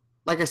are,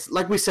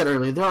 like we said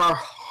earlier, there are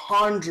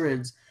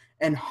hundreds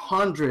and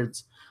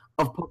hundreds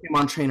of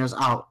Pokemon trainers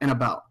out and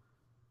about.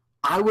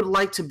 I would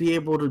like to be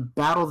able to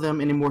battle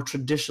them in a more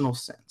traditional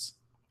sense.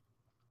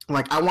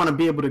 Like I want to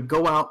be able to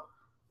go out,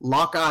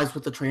 lock eyes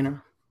with the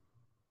trainer,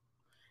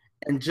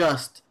 and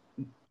just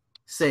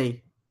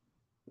say,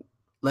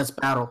 "Let's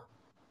battle,"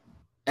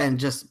 and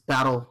just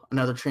battle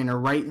another trainer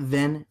right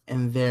then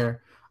and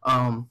there.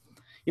 Um,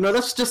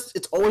 that's just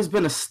it's always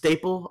been a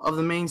staple of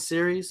the main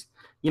series.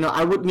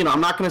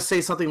 I'm not going to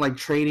say something like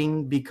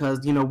trading because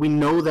we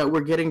know that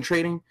we're getting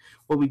trading.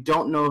 What we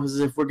don't know is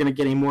if we're going to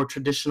get a more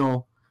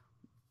traditional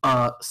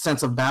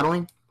sense of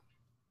battling.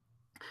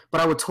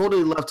 But I would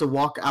totally love to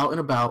walk out and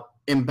about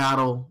and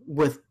battle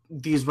with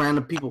these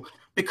random people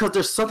because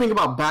there's something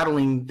about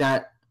battling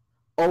that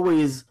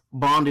always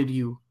bonded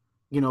you,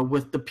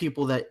 with the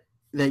people that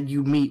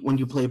you meet when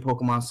you play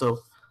Pokemon. So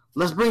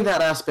let's bring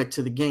that aspect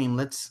to the game.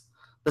 Let's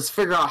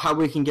figure out how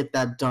we can get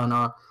that done.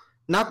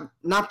 Not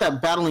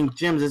that battling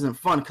gyms isn't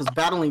fun, because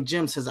battling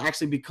gyms has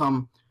actually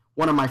become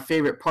one of my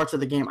favorite parts of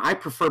the game. I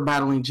prefer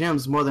battling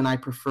gyms more than I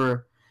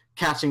prefer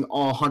catching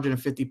all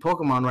 150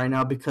 Pokemon right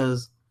now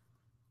because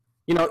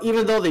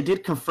even though they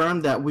did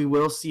confirm that we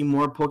will see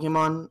more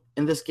Pokemon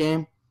in this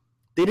game,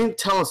 they didn't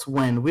tell us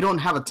when. We don't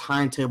have a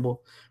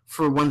timetable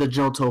for when the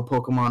Johto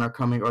Pokemon are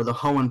coming, or the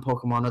Hoenn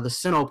Pokemon, or the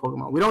Sinnoh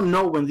Pokemon. We don't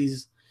know when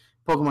these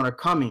Pokemon are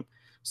coming.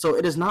 So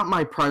it is not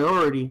my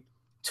priority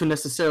to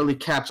necessarily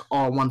catch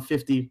all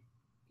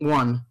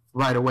 151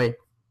 right away.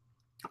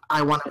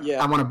 I want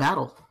Yeah, I want to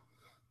battle.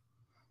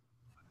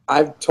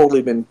 I've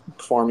totally been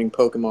farming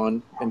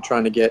Pokemon and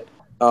trying to get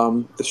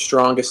the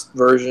strongest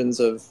versions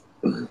of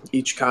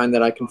each kind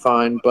that I can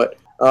find. But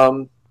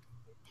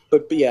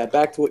yeah,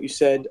 back to what you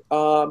said.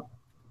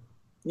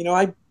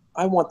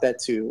 I want that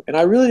too, and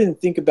I really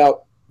didn't think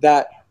about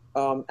that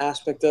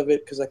aspect of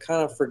it because I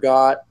kind of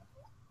forgot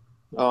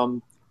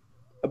um,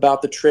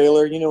 about the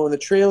trailer. In the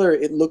trailer,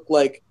 it looked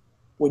like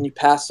when you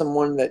pass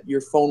someone that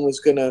your phone was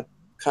gonna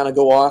kind of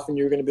go off, and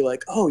you were gonna be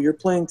like, "Oh, you're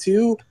playing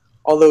too."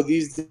 Although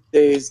these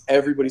days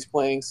everybody's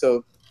playing,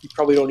 so you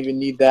probably don't even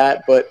need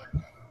that. But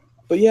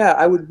yeah,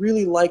 I would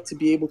really like to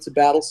be able to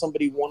battle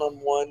somebody one on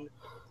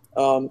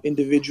one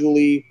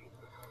individually,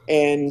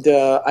 and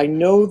I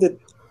know that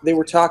they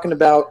were talking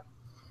about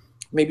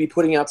maybe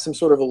putting out some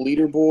sort of a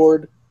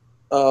leaderboard,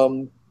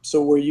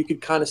 so where you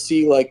could kind of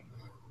see like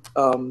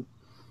um,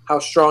 how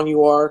strong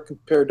you are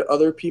compared to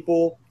other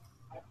people.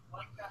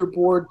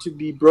 Leaderboard to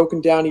be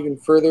broken down even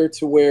further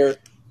to where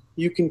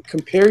you can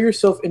compare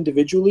yourself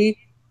individually,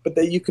 but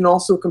that you can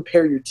also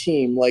compare your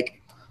team,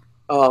 like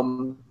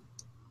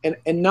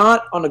and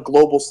not on a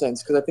global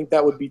sense because I think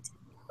that would be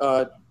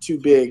too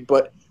big,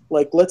 but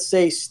like let's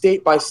say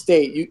state by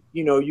state,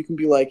 you can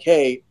be like,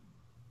 hey,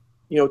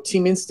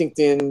 Team Instinct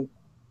in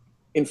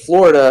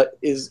Florida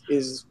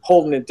is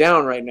holding it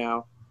down right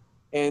now,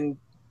 and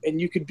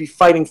you could be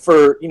fighting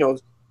for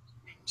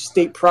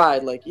state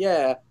pride. Like,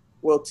 yeah,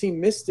 well, Team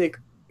Mystic,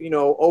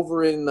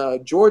 over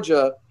in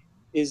Georgia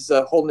is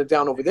holding it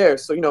down over there.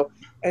 So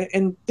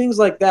and things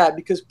like that,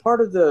 because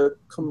part of the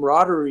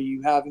camaraderie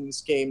you have in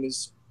this game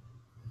is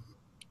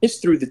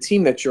through the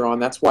team that you're on.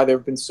 That's why there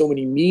have been so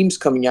many memes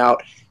coming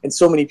out and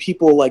so many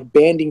people like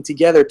banding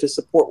together to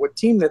support what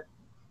team that.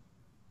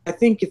 I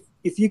think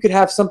if you could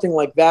have something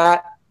like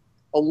that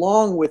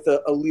along with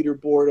a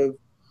leaderboard of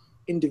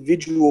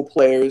individual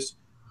players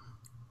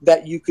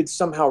that you could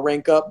somehow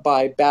rank up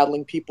by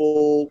battling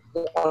people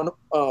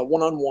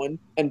one on one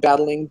and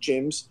battling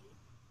gyms,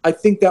 I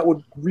think that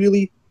would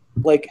really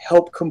like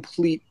help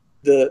complete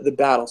the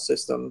battle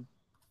system.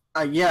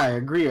 Yeah, I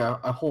agree.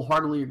 I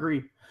wholeheartedly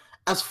agree.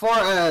 As far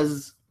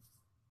as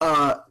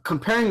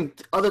comparing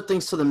other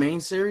things to the main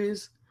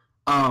series,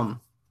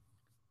 um,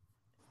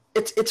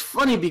 it's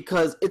funny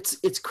because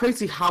it's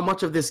crazy how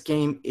much of this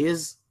game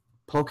is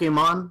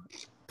Pokemon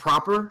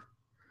proper.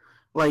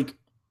 Like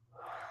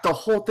the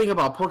whole thing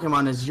about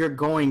Pokemon is you're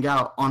going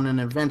out on an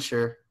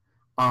adventure.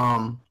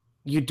 Um,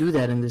 you do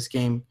that in this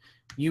game.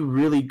 You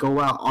really go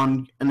out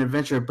on an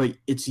adventure, but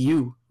it's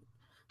you.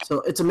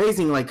 So it's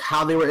amazing, like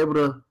how they were able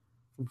to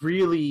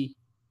really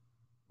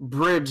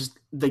bridge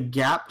the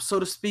gap, so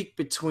to speak,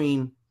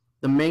 between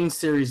the main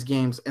series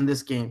games and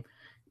this game.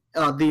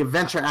 The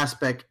adventure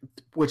aspect,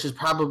 which is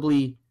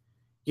probably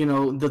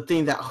the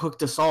thing that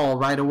hooked us all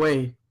right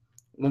away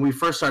when we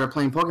first started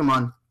playing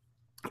Pokemon.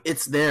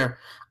 It's there.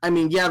 I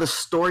mean, yeah, the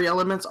story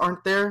elements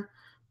aren't there,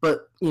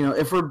 but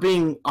if we're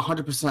being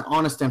 100%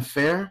 honest and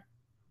fair,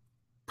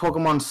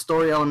 Pokemon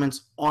story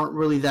elements aren't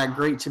really that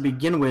great to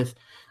begin with.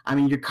 I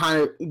mean, you're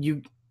kind of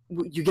you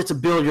get to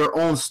build your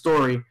own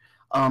story.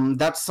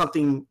 That's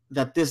something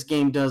that this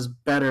game does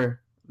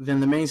better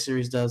than the main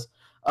series does.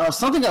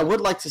 Something I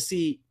would like to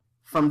see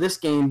from this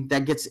game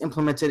that gets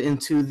implemented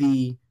into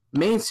the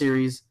main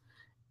series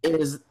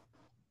is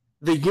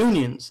the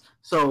unions.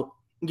 So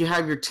you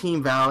have your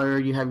Team Valor,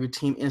 you have your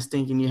Team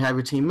Instinct, and you have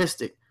your Team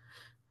Mystic,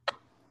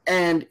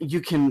 and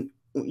you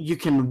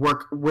can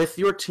work with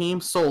your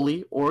team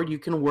solely, or you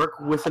can work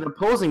with an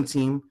opposing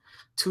team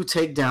to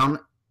take down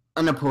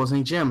an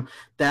opposing gym.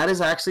 That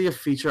is actually a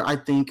feature I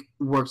think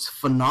works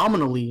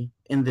phenomenally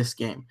in this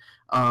game.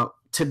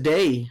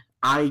 Today,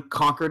 I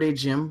conquered a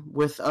gym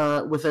with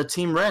a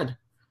Team Red,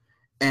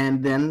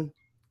 and then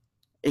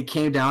it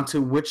came down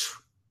to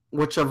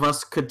which of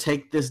us could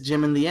take this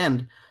gym in the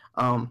end.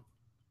 Um,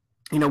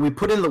 we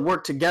put in the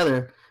work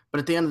together, but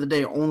at the end of the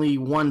day, only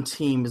one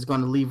team is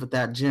going to leave with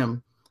that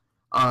gym.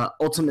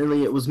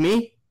 Ultimately, it was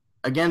me,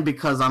 again,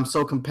 because I'm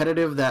so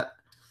competitive that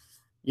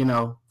you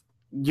know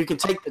you can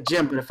take the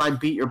gym, but if I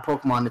beat your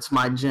Pokemon, it's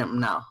my gym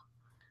now.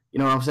 You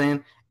know what I'm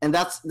saying? And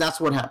that's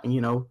what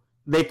happened.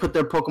 They put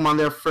their Pokemon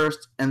there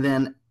first, and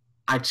then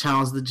I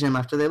challenged the gym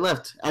after they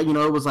left. It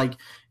was like,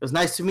 it was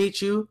nice to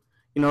meet you.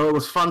 It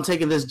was fun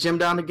taking this gym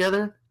down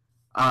together.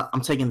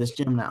 I'm taking this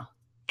gym now,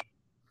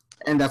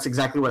 and that's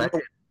exactly what I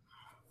did.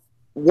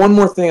 One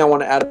more thing I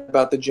want to add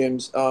about the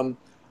gyms.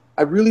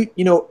 I really,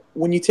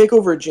 when you take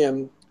over a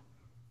gym,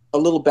 a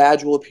little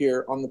badge will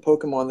appear on the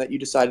Pokemon that you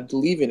decided to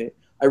leave in it.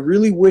 I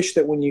really wish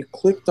that when you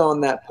clicked on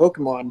that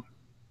Pokemon,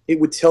 it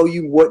would tell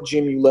you what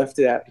gym you left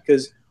it at,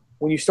 because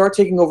when you start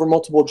taking over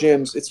multiple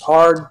gyms, it's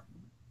hard,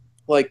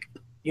 like,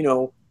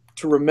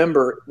 to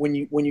remember when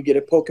you get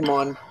a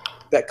Pokemon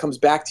that comes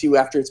back to you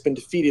after it's been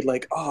defeated,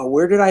 like, oh,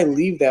 where did I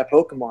leave that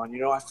Pokemon?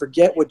 I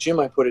forget what gym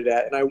I put it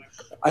at. And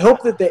I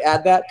hope that they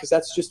add that, because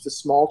that's just a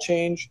small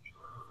change.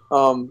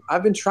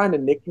 I've been trying to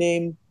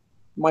nickname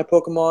my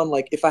Pokemon.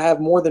 Like, if I have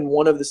more than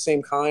one of the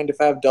same kind,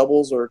 if I have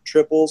doubles or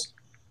triples,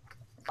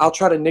 I'll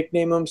try to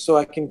nickname them so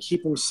I can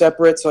keep them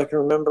separate, so I can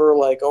remember,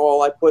 like,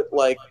 oh, I put,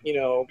 like,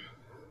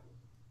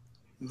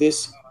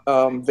 this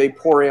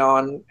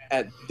Vaporeon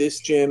at this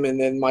gym, and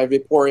then my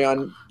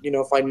Vaporeon,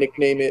 if I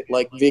nickname it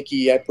like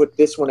Vicky, I put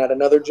this one at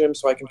another gym,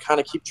 so I can kind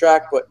of keep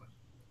track. But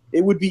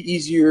it would be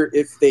easier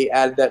if they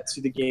add that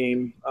to the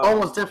game.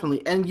 Almost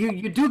definitely, and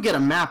you do get a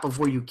map of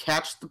where you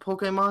catch the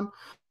Pokemon.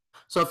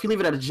 So if you leave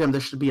it at a gym,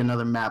 there should be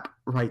another map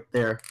right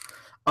there.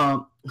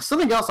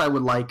 Something else I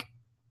would like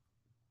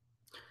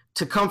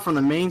to come from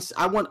the main.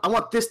 I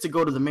want this to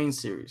go to the main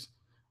series,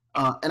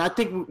 and I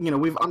think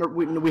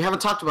we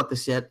haven't talked about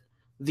this yet.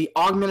 The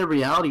augmented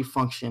reality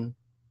function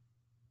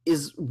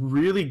is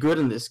really good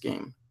in this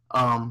game.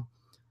 I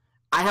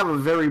have a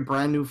very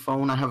brand new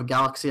phone. I have a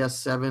Galaxy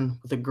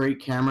S7 with a great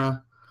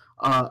camera.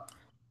 Uh,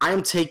 I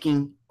am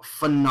taking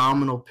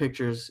phenomenal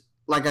pictures.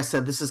 Like I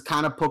said, this is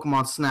kind of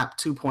Pokemon Snap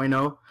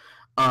 2.0.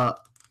 Uh,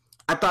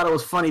 I thought it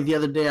was funny the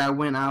other day. I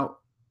went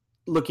out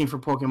looking for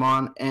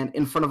Pokemon, and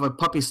in front of a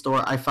puppy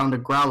store, I found a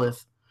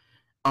Growlithe.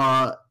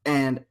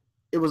 And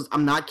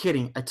I'm not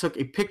kidding. I took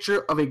a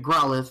picture of a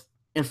Growlithe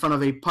in front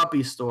of a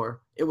puppy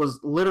store. It was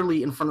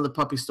literally in front of the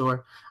puppy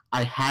store.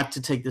 I had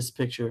to take this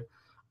picture.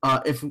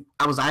 If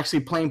I was actually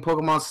playing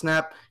Pokemon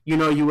Snap,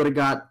 you would have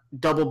got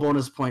double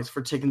bonus points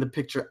for taking the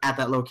picture at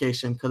that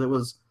location, because it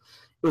was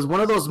one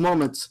of those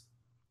moments.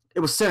 It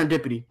was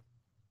serendipity,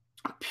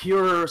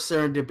 pure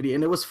serendipity,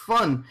 and it was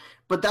fun.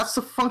 But that's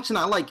the function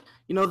I like.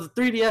 The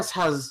 3DS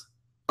has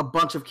a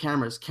bunch of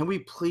cameras. Can we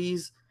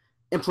please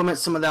implement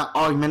some of that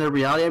augmented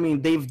reality? I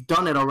mean, they've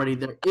done it already.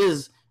 There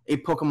is a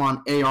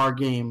Pokemon AR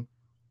game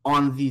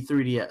on the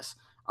 3DS.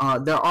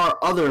 There are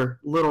other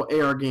little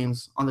AR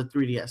games on the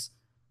 3DS.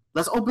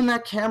 Let's open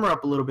that camera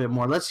up a little bit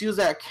more. Let's use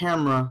that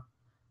camera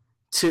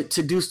to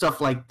do stuff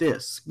like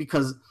this,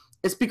 because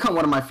it's become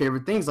one of my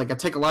favorite things. Like, I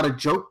take a lot of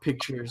joke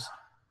pictures.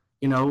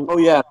 Oh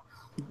yeah,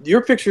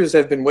 your pictures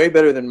have been way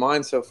better than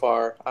mine so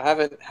far. I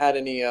haven't had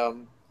any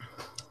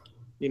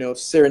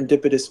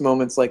serendipitous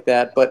moments like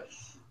that. But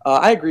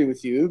I agree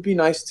with you. It would be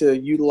nice to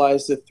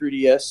utilize the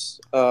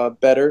 3DS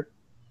better.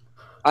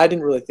 I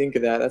didn't really think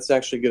of that. That's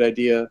actually a good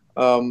idea.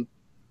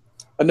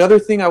 Another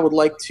thing I would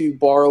like to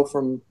borrow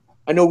from,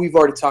 I know we've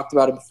already talked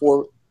about it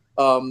before,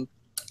 with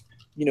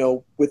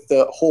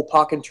the whole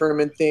PokÃ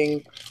tournament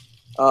thing,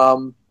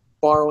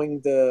 borrowing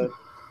the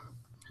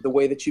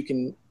way that you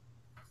can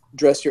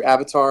dress your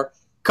avatar.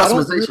 I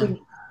don't Customization.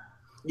 really,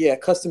 yeah,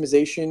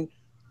 customization.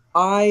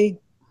 I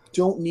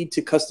don't need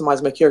to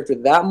customize my character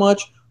that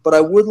much, but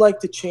I would like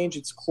to change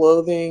its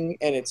clothing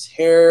and its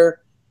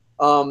hair.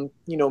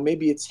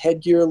 Maybe its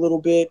headgear a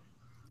little bit.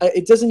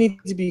 It doesn't need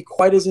to be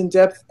quite as in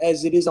depth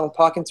as it is on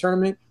PokÃ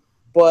Tournament,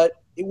 but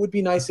it would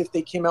be nice if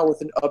they came out with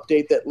an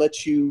update that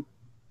lets you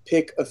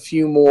pick a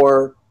few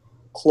more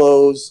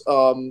clothes,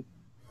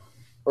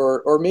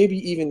 or maybe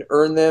even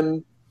earn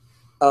them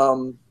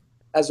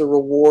as a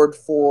reward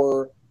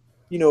for,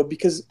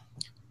 because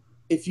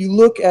if you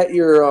look at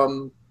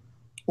your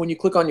when you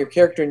click on your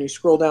character and you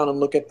scroll down and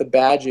look at the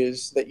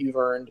badges that you've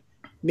earned,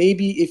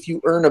 maybe if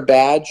you earn a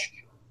badge,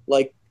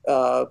 like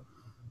a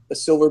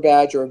silver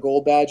badge or a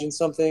gold badge in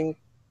something,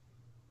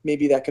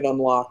 maybe that could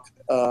unlock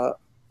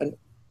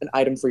an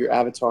item for your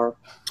avatar.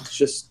 It's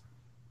just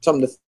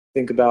something to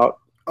think about.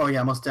 Oh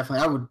yeah, most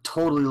definitely. I would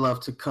totally love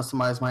to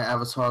customize my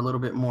avatar a little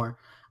bit more.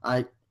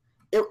 I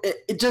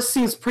it just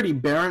seems pretty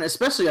barren,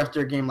 especially after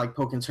a game like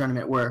Pokemon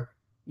Tournament where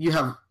you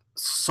have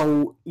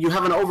you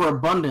have an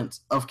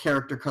overabundance of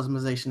character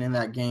customization in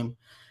that game.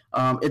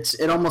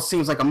 It almost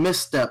seems like a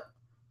misstep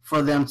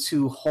for them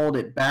to hold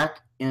it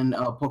back in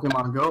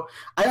Pokemon Go.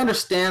 I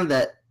understand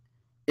that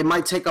it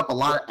might take up a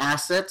lot of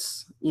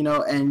assets,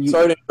 and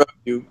Sorry to interrupt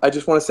you. I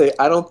just want to say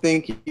I don't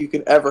think you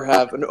can ever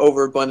have an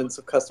overabundance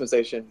of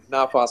customization.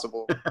 Not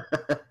possible.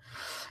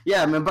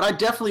 yeah, man. But I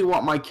definitely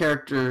want my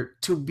character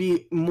to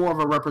be more of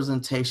a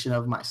representation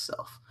of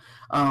myself.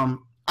 I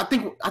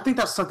think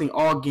that's something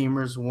all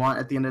gamers want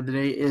at the end of the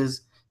day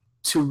is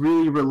to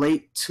really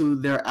relate to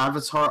their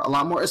avatar a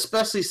lot more,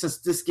 especially since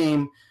this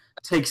game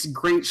takes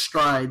great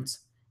strides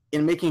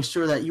in making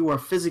sure that you are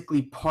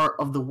physically part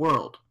of the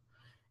world.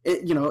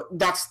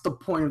 That's the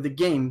point of the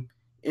game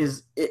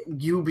is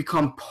you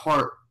become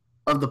part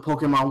of the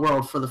Pokemon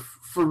world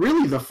for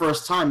really the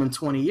first time in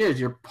 20 years.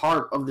 You're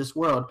part of this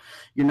world.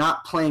 You're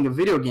not playing a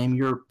video game.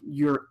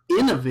 You're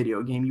in a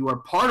video game. You are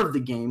part of the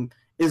game.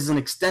 Is an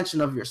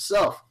extension of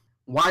yourself.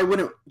 Why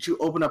wouldn't you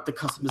open up the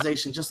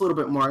customization just a little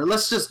bit more?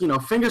 Let's just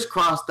fingers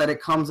crossed that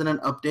it comes in an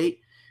update,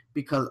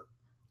 because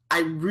I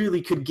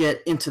really could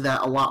get into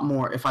that a lot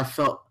more if I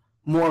felt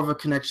more of a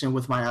connection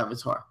with my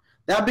avatar.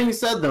 That being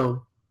said,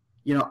 though,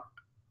 you know,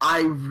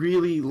 I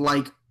really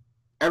like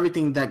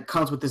everything that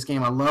comes with this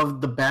game. I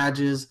love the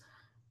badges.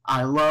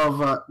 I love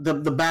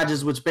the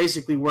badges, which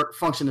basically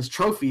function as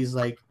trophies.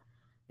 Like,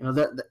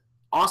 the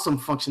awesome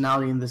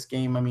functionality in this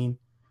game. I mean,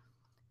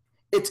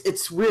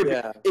 it's weird.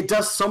 Yeah. It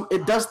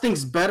does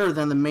things better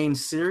than the main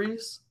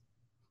series,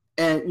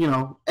 and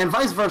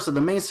vice versa.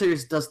 The main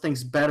series does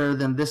things better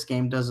than this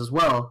game does as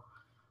well.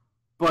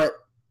 But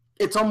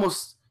it's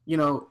almost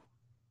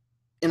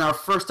in our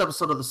first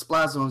episode of the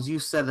SplatZones, you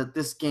said that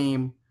this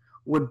game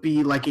would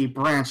be like a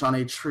branch on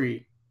a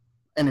tree,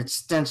 an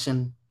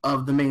extension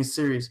of the main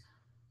series.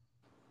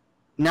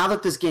 Now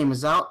that this game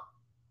is out,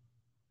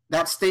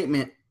 that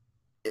statement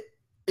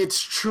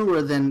it's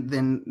truer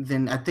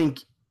than I think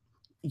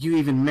you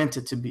even meant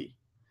it to be.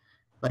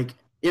 Like,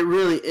 it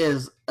really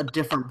is a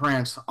different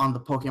branch on the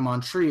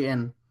Pokemon tree,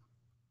 and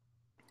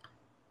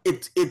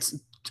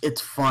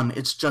it's fun.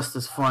 It's just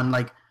as fun.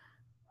 Like,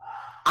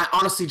 I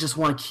honestly just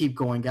want to keep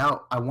going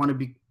out. I want to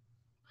be,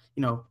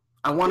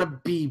 I want to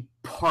be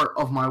part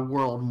of my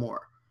world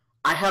more.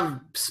 I have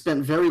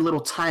spent very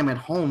little time at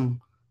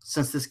home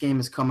since this game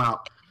has come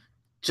out,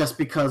 just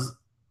because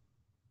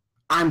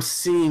I'm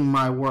seeing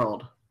my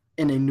world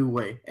in a new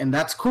way, and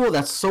that's cool.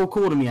 That's so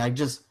cool to me.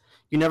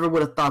 You never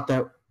would have thought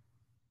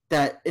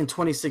that in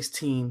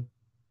 2016,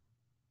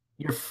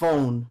 your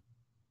phone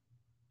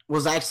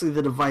was actually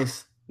the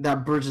device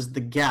that bridges the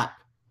gap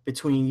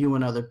between you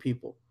and other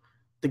people.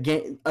 A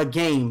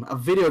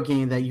video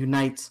game that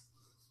unites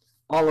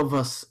all of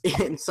us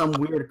in some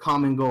weird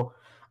common goal.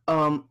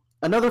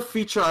 Another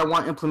feature I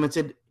want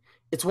implemented,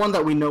 it's one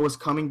that we know is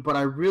coming, but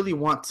I really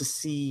want to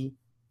see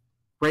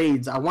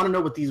raids. I want to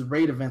know what these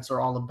raid events are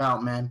all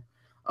about, man.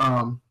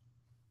 And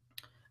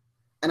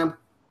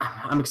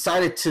I'm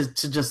excited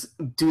to just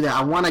do that.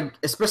 I want to,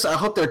 especially, I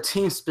hope they're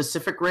team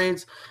specific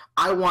raids.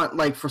 I want,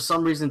 like, for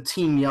some reason,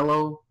 Team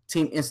Yellow,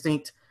 Team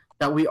Instinct,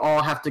 that we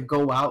all have to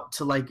go out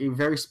to like a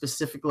very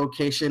specific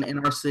location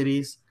in our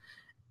cities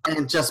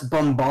and just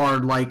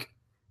bombard like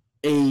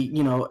a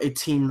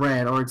Team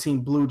Red or a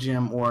Team Blue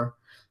gym. Or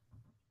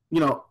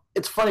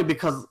it's funny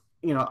because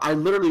I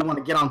literally want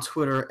to get on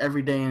Twitter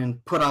every day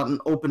and put out an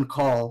open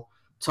call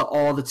to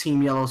all the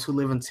Team Yellows who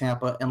live in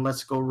Tampa, and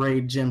let's go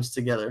raid gyms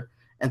together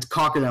and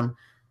conquer them.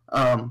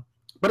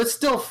 But it's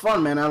still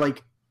fun, man.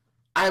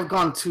 I've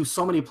gone to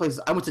so many places.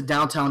 I went to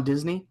downtown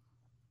Disney.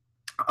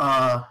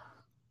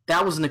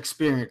 That was an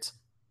experience.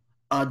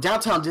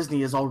 Downtown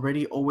Disney is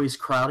already always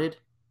crowded.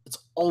 It's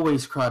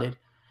always crowded.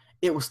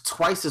 It was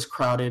twice as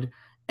crowded,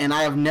 and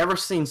I have never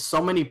seen so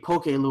many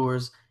Poke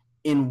Lures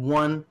in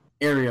one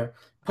area.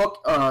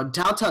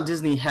 Downtown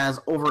Disney has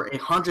over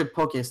 100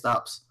 Poke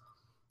Stops,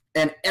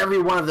 and every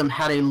one of them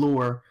had a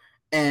lure.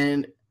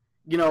 And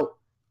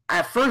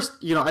at first,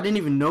 I didn't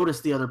even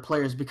notice the other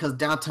players because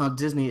downtown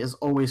Disney is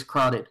always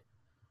crowded.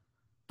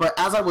 But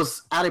as I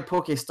was at a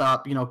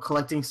Pokestop,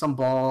 collecting some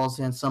balls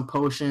and some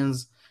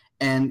potions,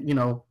 and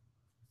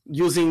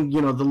using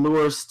the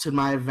lures to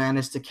my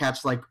advantage to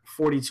catch like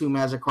 42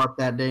 Magikarp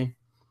that day,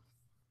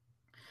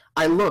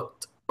 I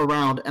looked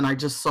around and I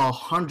just saw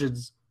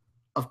hundreds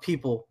of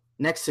people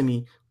next to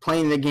me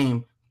playing the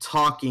game,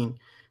 talking.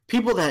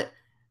 People that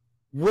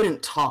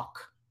wouldn't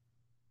talk.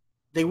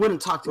 They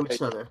wouldn't talk to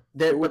each other.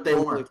 But they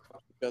weren't.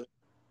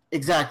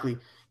 Exactly.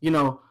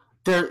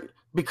 They're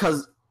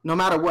because no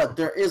matter what,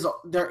 there is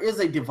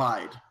a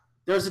divide.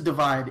 There's a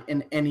divide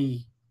in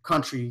any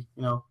country,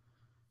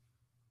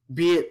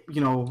 be it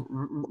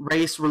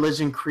race,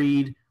 religion,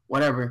 creed,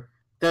 whatever.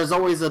 There's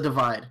always a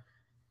divide.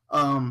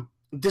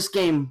 This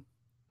game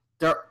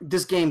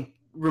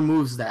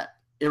removes that.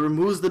 It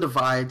removes the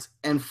divides,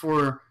 and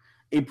for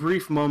a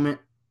brief moment,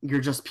 you're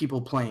just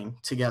people playing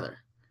together.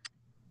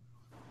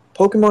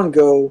 Pokemon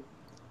Go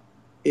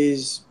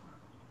is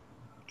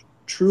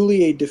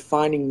truly a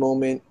defining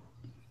moment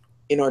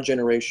in our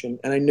generation.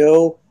 And I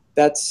know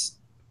that's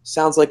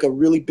sounds like a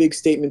really big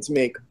statement to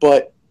make,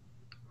 but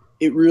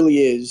it really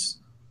is.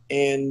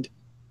 And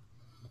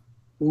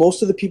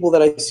most of the people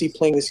that I see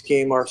playing this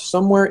game are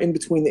somewhere in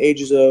between the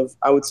ages of,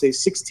 I would say,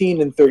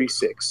 16 and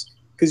 36.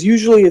 Because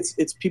usually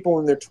it's people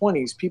in their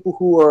 20s, people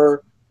who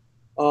are,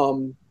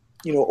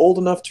 old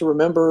enough to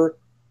remember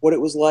what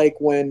it was like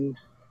when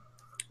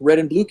Red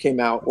and Blue came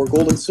out, or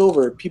Gold and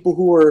Silver, people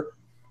who were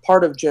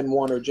part of Gen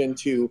 1 or Gen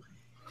 2.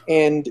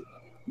 And,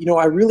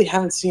 I really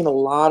haven't seen a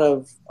lot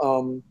of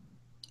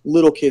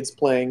little kids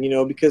playing,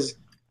 because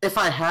If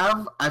I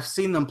have, I've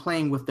seen them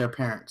playing with their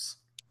parents.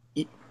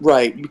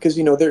 right, because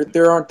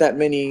there aren't that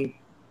many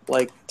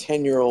like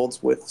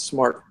 10-year-olds with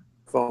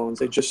smartphones.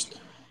 They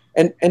just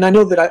and I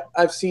know that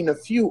I've seen a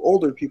few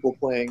older people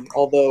playing,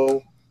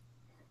 although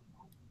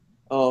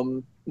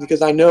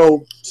because I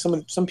know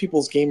some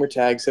people's gamer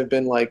tags have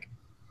been like,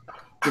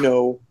 you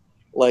know,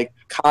 like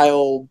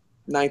Kyle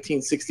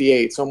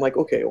 1968. So I'm like,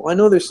 okay, well I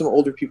know there's some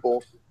older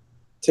people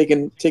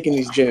taking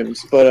these gyms,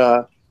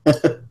 but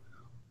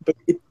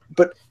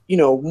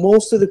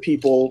most of the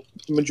people,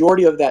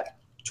 majority of that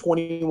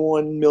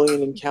 21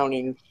 million and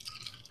counting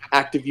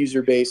active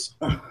user base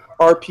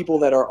are people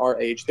that are our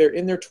age. They're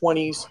in their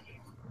 20s,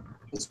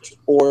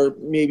 or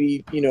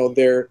maybe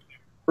they're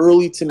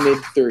early to mid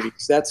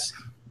 30s.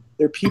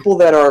 They're people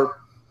that are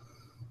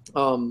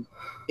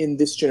in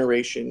this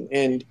generation,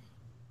 and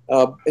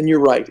you're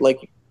right.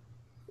 Like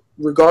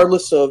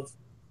regardless of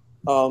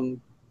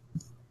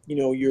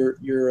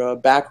your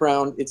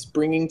background, it's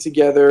bringing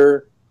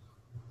together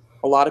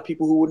a lot of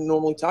people who wouldn't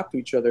normally talk to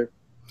each other,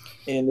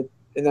 and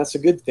that's a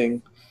good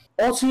thing.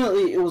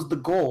 Ultimately, it was the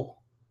goal.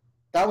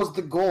 That was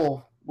the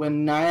goal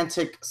when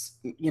Niantic,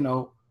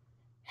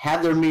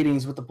 had their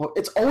meetings with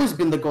it's always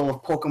been the goal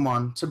of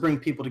Pokemon to bring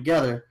people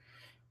together.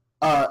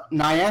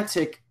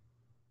 Niantic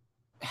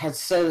has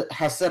said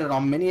it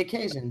on many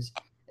occasions,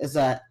 is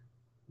that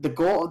the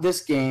goal of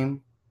this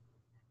game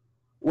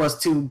was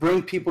to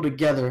bring people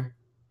together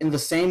in the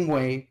same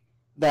way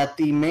that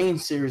the main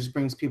series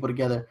brings people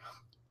together.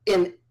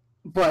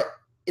 But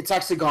it's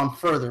actually gone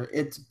further.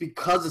 It's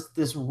because it's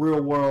this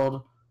real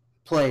world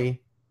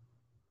play.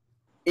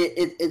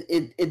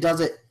 It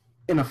does it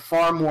in a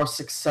far more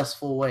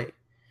successful way.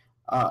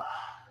 Uh,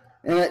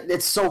 and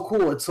it's so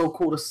cool. It's so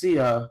cool to see.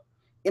 And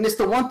it's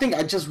the one thing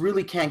I just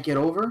really can't get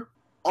over.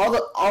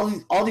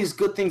 All these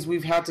good things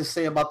we've had to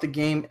say about the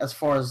game as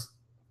far as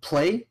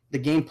the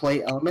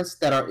gameplay elements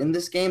that are in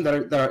this game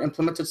that are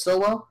implemented so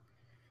well.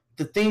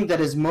 The thing that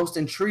is most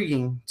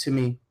intriguing to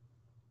me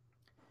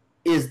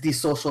is the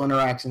social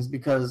interactions,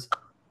 because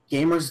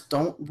gamers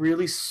don't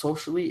really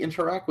socially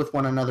interact with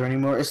one another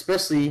anymore,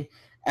 especially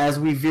as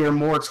we veer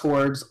more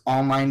towards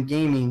online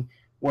gaming,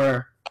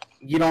 where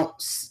you don't,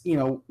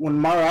 when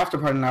Mario After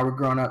Party and I were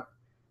growing up,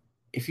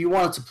 if you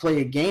wanted to play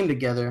a game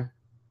together,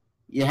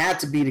 you had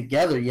to be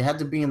together. You had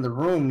to be in the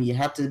room. You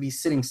had to be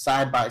sitting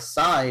side by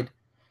side,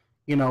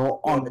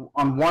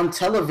 on one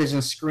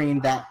television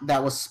screen that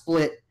was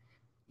split,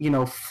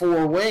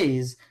 four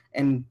ways.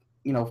 And,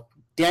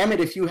 damn it,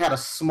 if you had a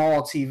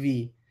small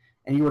TV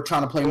and you were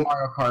trying to play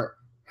Mario Kart.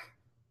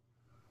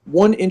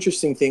 One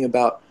interesting thing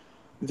about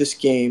this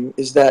game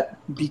is that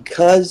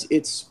because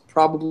it's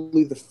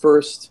probably the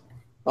first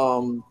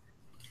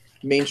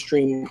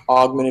mainstream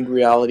augmented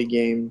reality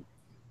game,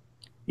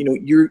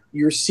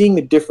 you're seeing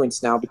the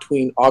difference now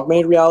between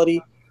augmented reality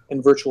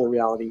and virtual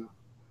reality,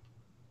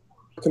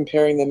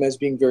 comparing them as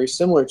being very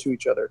similar to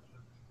each other.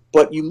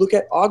 But you look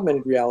at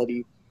augmented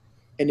reality,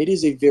 and it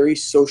is a very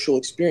social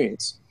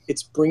experience.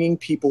 It's bringing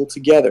people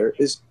together,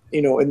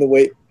 in the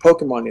way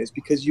Pokemon is,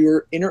 because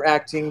you're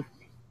interacting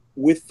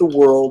with the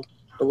world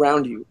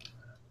around you.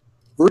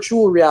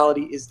 Virtual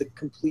reality is the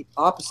complete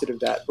opposite of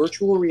that.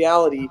 Virtual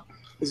reality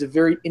is a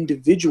very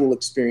individual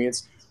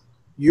experience.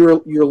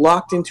 You're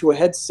locked into a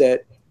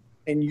headset,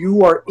 and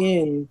you are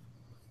in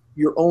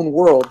your own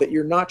world that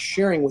you're not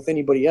sharing with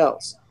anybody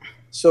else.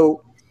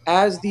 So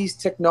as these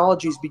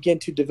technologies begin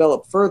to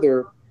develop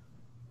further,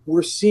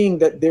 we're seeing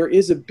that there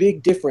is a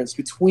big difference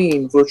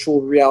between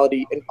virtual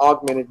reality and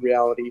augmented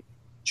reality,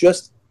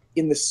 just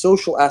in the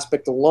social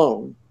aspect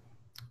alone.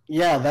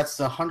 Yeah, that's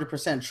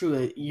 100%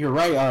 true. You're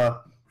right.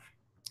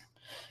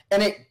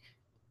 And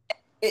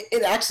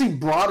it actually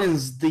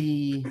broadens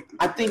the.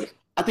 I think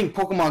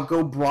Pokemon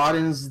Go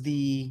broadens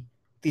the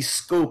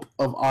scope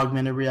of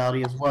augmented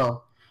reality as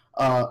well.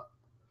 Uh,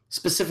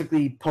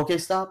 Specifically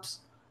Pokestops,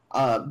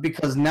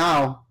 because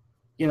now,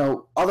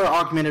 other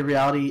augmented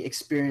reality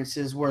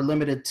experiences were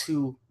limited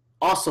to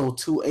also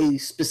to a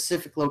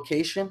specific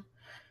location,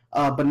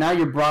 but now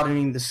you're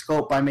broadening the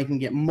scope by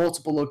making it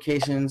multiple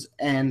locations,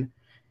 and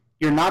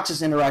you're not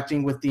just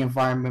interacting with the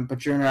environment,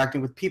 but you're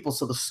interacting with people.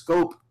 So the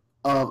scope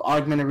of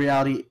augmented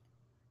reality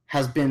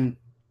has been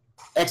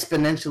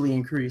exponentially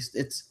increased.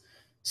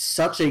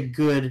 Such a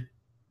good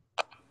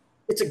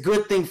it's a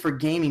good thing for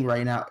gaming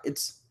right now.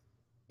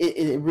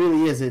 It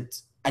really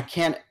is. I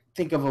can't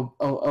think of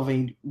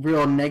a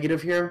real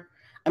negative here.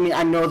 I mean,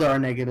 I know there are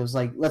negatives.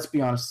 Like, let's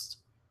be honest.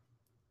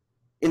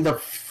 In the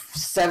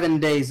 7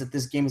 days that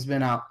this game has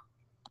been out,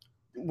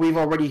 we've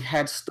already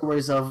had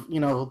stories of,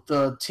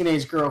 the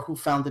teenage girl who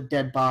found the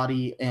dead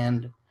body,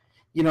 and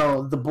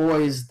the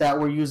boys that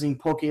were using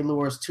poke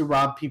lures to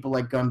rob people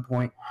at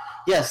gunpoint.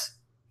 Yes,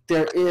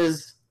 there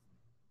is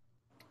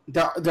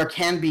there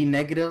can be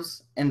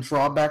negatives and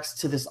drawbacks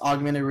to this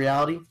augmented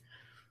reality,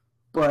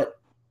 but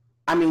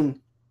I mean,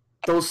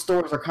 those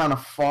stories are kind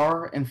of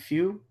far and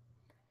few.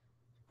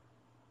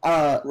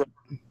 Uh, Right.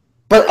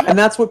 but And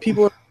that's what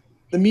people are,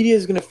 the media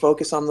is going to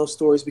focus on those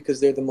stories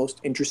because they're the most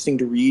interesting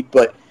to read.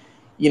 But,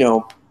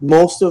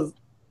 most of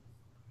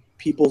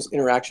people's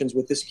interactions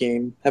with this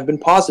game have been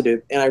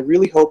positive, and I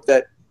really hope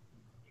that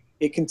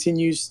it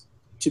continues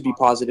to be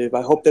positive.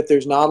 I hope that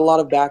there's not a lot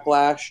of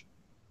backlash.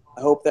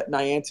 I hope that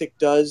Niantic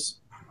does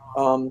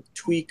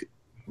tweak,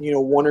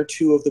 one or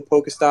two of the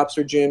Pokestops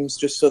or gyms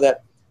just so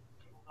that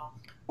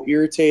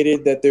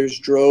irritated that there's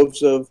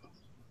droves of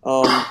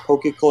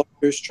Poke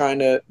collectors trying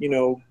to,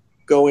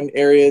 go in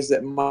areas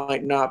that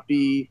might not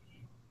be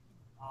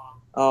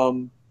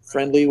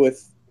friendly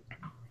with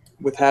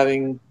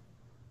having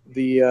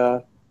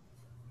the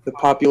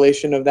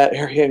population of that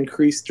area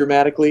increase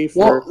dramatically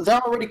Well, for.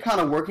 they're already kind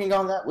of working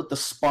on that with the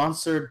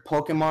sponsored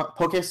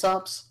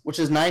Pokestops, which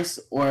is nice.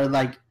 Or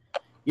like,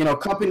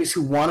 companies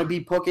who want to be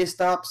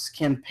Pokestops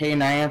can pay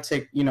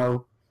Niantic,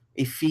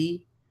 a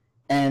fee,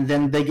 and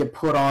then they get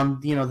put on,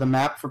 the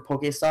map for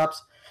Pokestops. Right.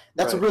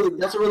 That's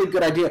a really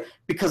good idea,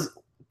 because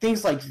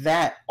things like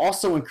that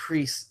also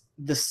increase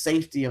the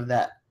safety of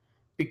that.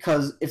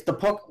 Because if the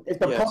Poke Yes,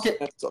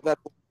 that's smart.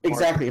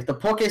 exactly, if the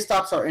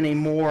Pokestops are in a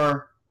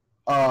more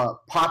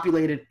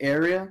populated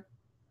area,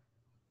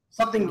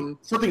 Mm-hmm.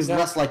 something's Now,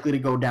 less likely to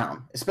go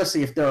down,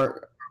 especially if there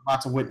are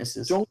lots of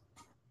witnesses. don't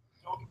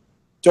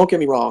don't get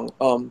me wrong.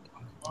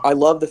 I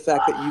love the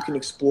fact that you can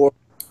explore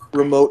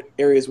remote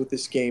areas with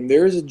this game.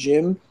 There is a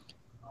gym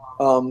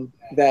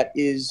that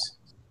is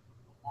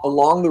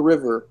along the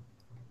river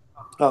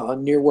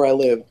near where I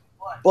live,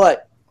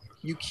 but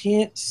you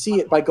can't see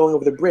it by going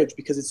over the bridge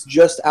because it's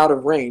just out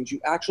of range. You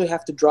actually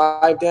have to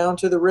drive down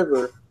to the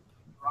river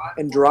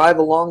and drive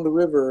along the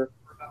river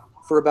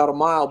for about a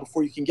mile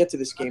before you can get to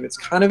this game. It's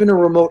kind of in a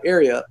remote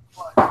area,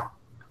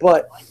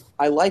 but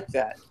I like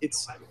that.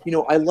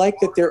 I like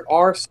that there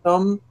are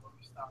some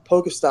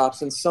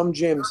Pokestops and some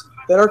gyms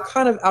that are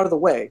kind of out of the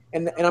way.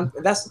 And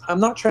I'm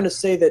not trying to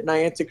say that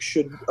Niantic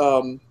should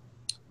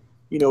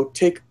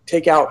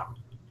take out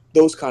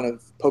those kind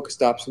of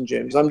Pokestops and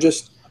gyms.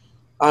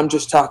 I'm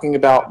just talking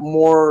about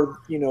more,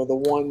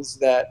 the ones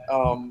that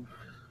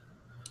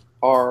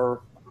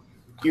are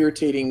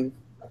irritating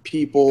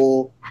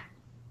people.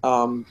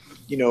 Um,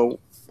 you know,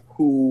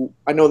 who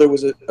I know there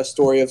was a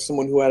story of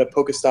someone who had a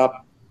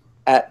Pokestop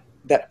at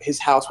that his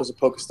house was a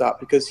Pokestop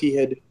because he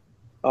had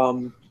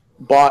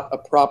bought a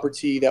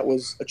property that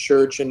was a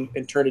church and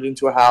turned it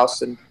into a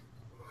house and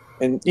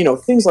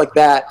things like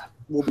that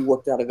will be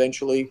worked out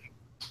eventually.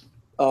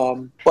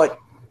 But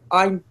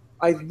I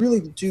really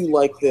do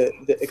like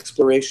the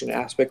exploration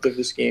aspect of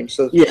this game.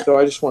 So Yeah, so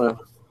I just want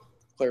to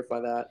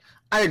clarify that.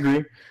 I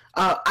agree.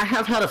 I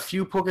have had a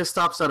few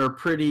Pokestops that are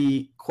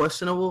pretty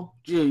questionable,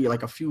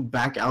 like a few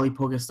back alley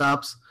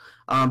Pokestops,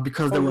 Oh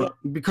yeah,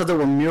 because there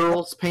were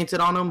murals painted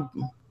on them.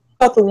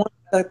 about the one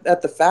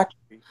at the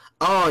factory.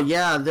 Oh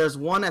yeah, there's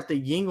one at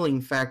the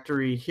Yingling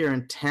factory here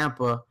in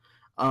Tampa,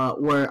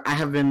 where I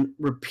have been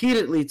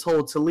repeatedly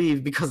told to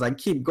leave because I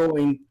keep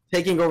going,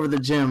 taking over the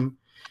gym,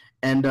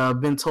 and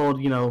been told,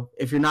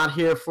 if you're not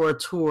here for a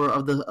tour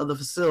of the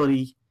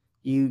facility,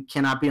 you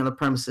cannot be on the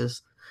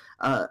premises.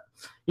 Uh,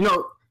 you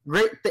know,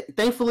 great.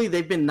 Thankfully,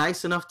 they've been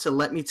nice enough to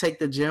let me take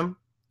the gym.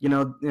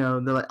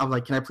 I'm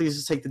like, can I please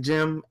just take the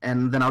gym,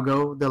 and then I'll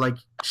go. They're like,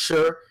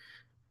 sure.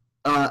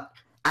 Uh,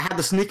 I had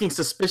the sneaking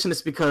suspicion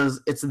it's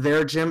because it's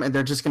their gym and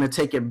they're just gonna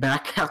take it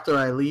back after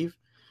I leave.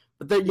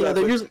 But Yeah,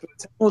 they're but usually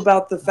tell them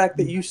about the fact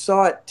that you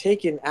saw it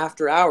taken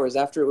after hours,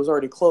 after it was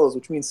already closed,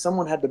 which means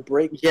someone had to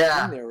break in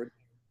yeah. there.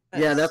 Yeah,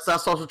 Yes.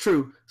 that's also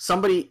true.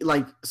 Somebody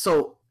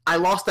so I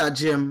lost that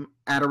gym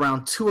at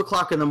around 2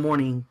 o'clock in the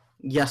morning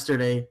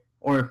yesterday,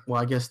 or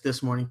well, I guess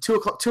this morning, 2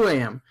 o'clock, 2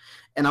 a.m.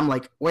 And I'm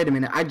like, wait a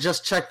minute, I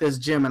just checked this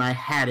gym and I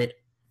had it,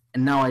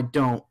 and now I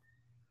don't.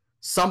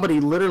 Somebody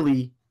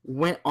literally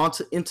went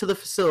onto into the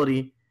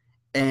facility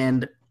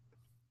and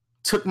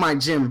took my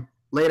gym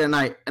late at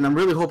night, and I'm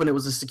really hoping it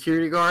was a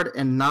security guard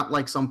and not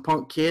like some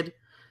punk kid.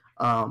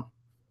 Um,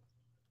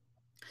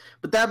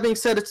 but that being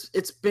said,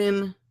 it's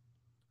been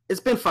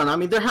fun. I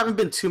mean, there haven't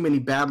been too many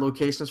bad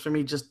locations for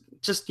me. Just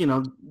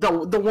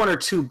the one or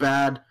two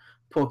bad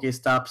poke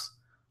stops.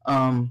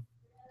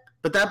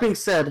 But that being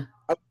said,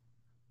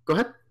 go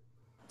ahead.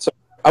 So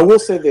I will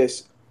say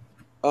this: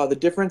 the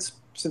difference,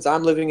 since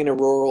I'm living in a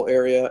rural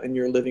area and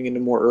you're living in a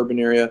more urban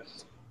area,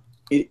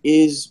 it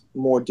is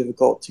more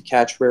difficult to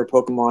catch rare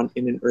Pokemon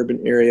in an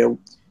urban area.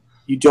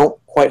 You don't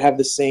quite have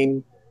the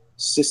same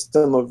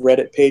system of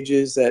Reddit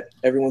pages that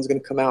everyone's going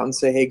to come out and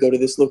say, "Hey, go to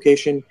this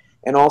location."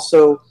 And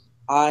also,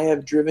 I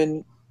have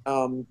driven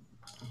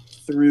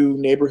through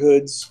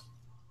neighborhoods,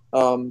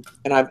 and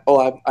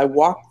I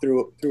walked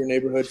through a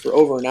neighborhood for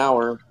over an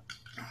hour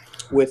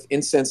with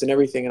incense and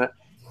everything, and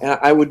and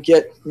I would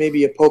get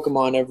maybe a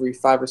Pokemon every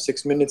 5 or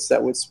 6 minutes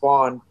that would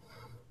spawn,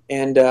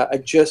 and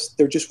there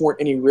just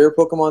weren't any rare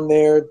Pokemon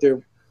there.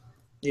 There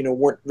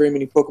weren't very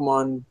many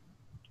Pokemon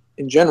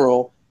in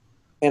general,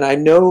 and I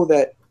know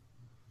that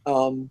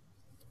um,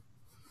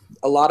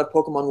 a lot of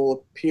Pokemon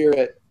will appear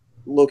at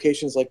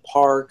locations like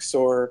parks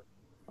or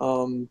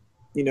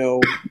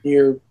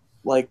near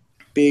like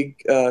big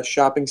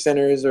shopping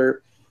centers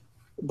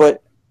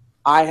but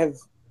I have,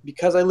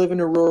 because I live in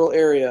a rural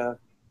area,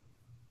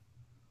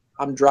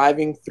 I'm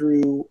driving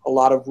through a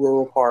lot of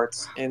rural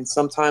parts, and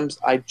sometimes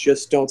I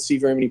just don't see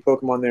very many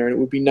Pokemon there. And it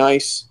would be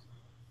nice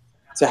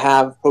to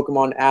have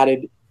Pokemon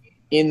added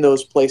in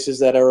those places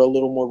that are a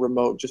little more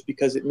remote, just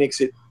because it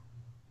makes it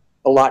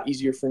a lot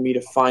easier for me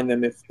to find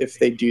them if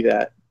they do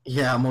that.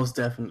 Yeah, most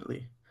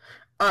definitely.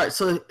 All right,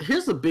 so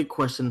here's the big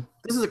question.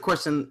 This is a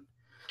question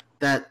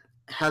that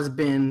has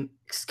been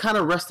kind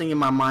of resting in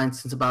my mind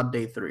since about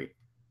day 3.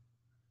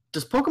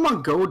 Does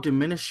Pokemon Go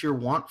diminish your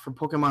want for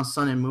Pokemon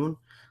Sun and Moon?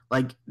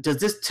 Like, does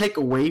this take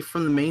away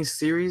from the main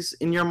series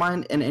in your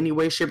mind in any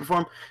way, shape, or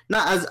form?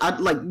 Not as I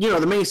like,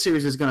 the main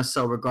series is gonna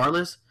sell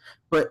regardless,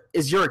 but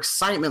is your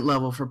excitement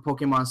level for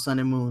Pokemon Sun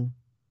and Moon,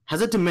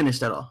 has it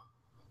diminished at all?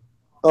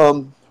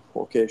 Um,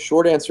 okay,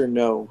 short answer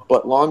no,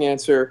 but long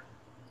answer,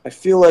 I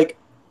feel like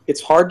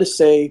it's hard to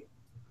say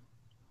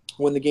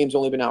when the game's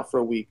only been out for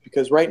a week,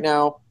 because right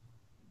now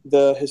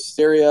the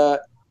hysteria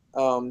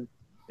um,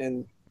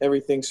 and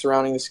everything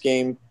surrounding this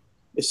game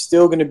is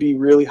still going to be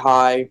really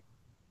high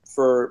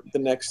for the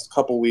next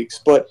couple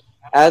weeks. But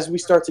as we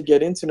start to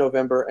get into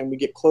November and we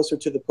get closer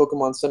to the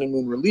Pokemon Sun and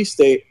Moon release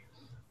date,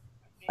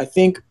 I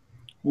think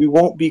we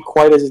won't be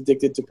quite as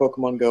addicted to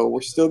Pokemon Go.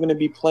 We're still going to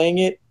be playing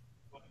it,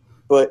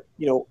 but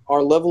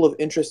our level of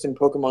interest in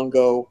Pokemon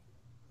Go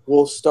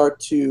will start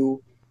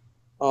to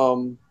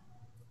um,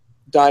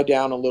 die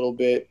down a little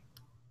bit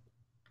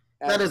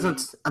That as we.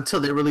 isn't until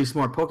they release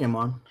more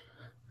Pokemon.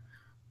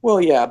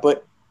 Well, yeah,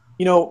 but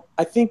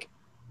I think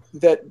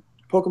that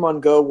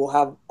Pokemon Go will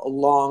have a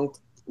long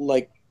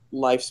like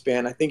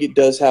lifespan. I think it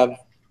does have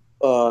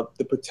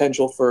the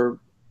potential for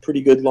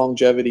pretty good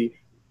longevity,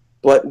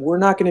 but we're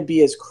not going to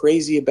be as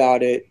crazy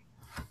about it.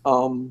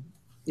 Um,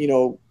 you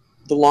know,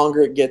 the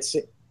longer it gets,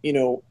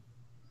 the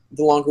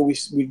longer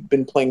we've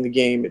been playing the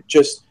game. It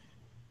just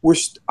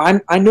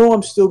I know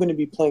I'm still going to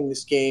be playing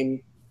this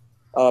game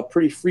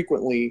pretty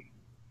frequently,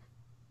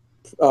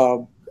 uh,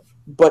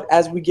 but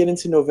as we get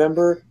into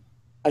November,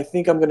 I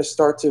think I'm going to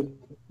start to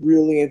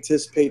really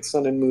anticipate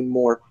Sun and Moon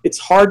more. It's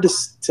hard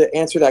to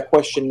answer that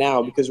question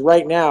now, because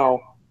right now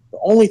the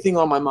only thing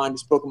on my mind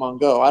is Pokemon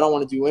Go. I don't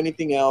want to do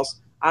anything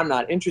else. I'm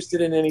not interested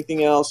in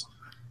anything else.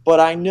 But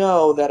I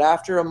know that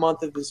after a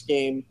month of this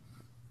game,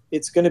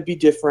 it's going to be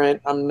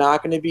different. I'm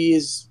not going to be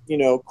as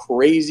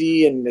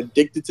crazy and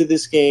addicted to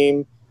this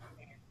game.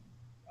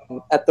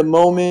 At the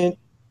moment,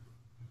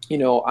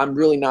 I'm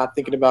really not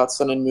thinking about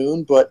Sun and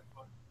Moon, but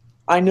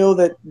I know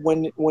that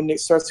when it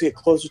starts to get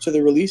closer to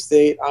the release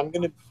date, I'm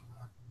going to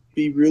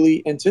be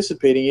really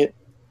anticipating it,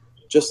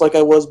 just like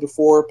I was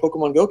before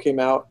Pokemon Go came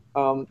out.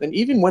 And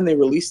even when they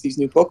released these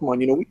new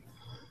Pokemon,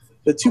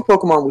 the two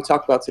Pokemon we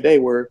talked about today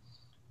were,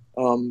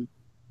 um,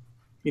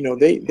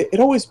 it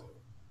always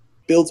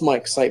builds my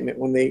excitement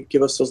when they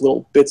give us those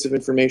little bits of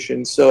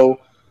information. So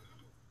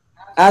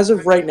as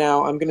of right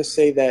now, I'm going to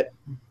say that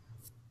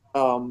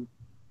um,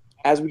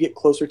 as we get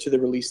closer to the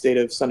release date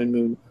of Sun and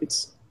Moon,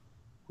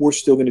 we're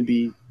still going to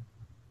be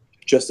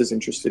just as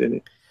interested in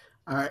it.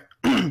 All right,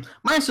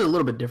 my answer is a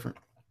little bit different.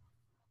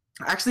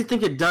 I actually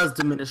think it does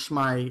diminish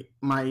my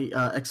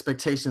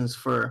expectations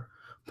for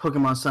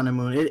Pokemon Sun and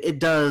Moon. It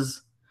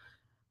does.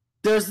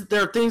 There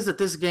are things that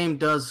this game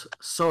does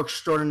so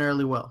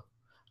extraordinarily well.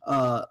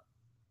 Uh,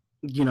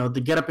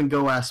 the get up and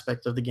go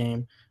aspect of the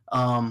game,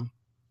 um,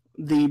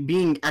 the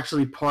being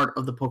actually part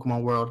of the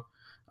Pokemon world.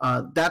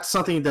 That's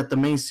something that the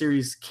main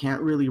series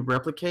can't really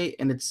replicate,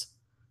 and it's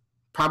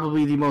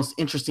probably the most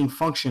interesting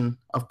function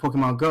of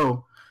Pokemon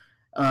Go.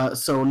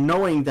 So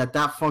knowing that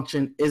that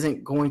function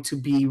isn't going to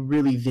be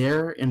really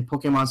there in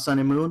Pokemon Sun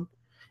and Moon,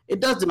 it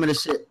does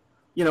diminish it.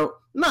 No,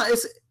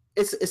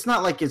 it's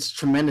not like it's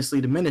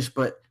tremendously diminished,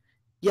 but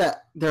yeah,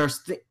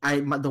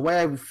 the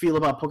way I feel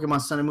about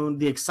Pokemon Sun and Moon,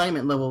 the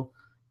excitement level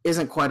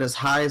isn't quite as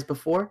high as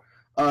before.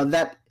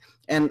 That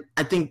and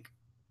I think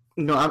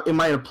it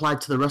might apply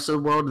to the rest of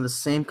the world in the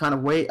same kind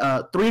of way.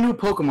 3 new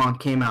Pokemon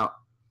came out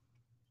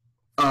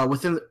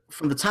within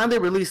from the time they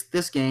released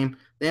this game.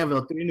 They have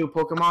 3 new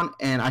Pokemon,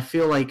 and I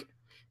feel like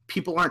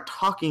people aren't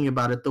talking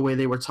about it the way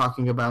they were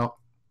talking about,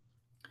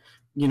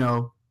 you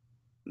know,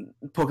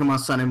 Pokemon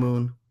Sun and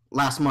Moon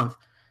last month.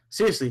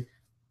 Seriously,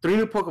 3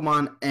 new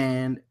Pokemon,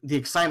 and the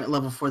excitement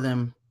level for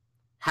them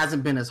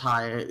hasn't been as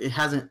high. It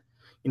hasn't,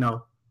 you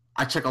know.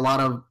 I check a lot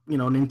of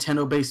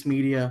Nintendo based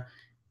media,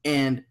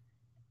 and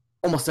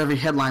almost every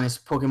headline is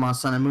Pokemon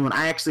Sun and Moon.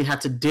 I actually had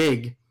to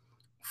dig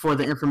for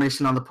the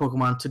information on the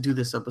Pokemon to do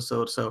this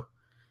episode, so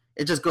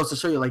it just goes to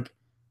show you,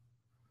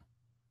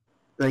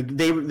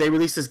 they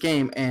released this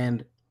game,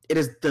 and it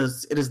is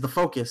the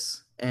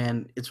focus,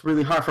 and it's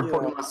really hard for Yeah.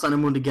 Pokemon Sun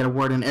and Moon to get a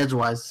word in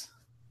edgewise.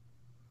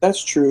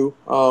 That's true.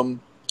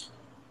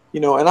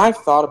 And I've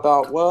thought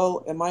about,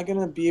 well, am I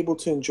gonna be able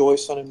to enjoy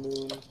Sun and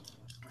Moon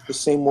the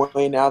same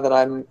way now that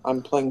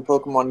I'm playing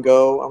Pokemon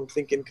Go? I'm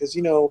thinking because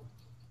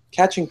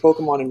catching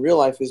Pokemon in real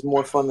life is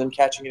more fun than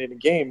catching it in a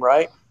game,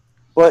 right?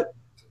 But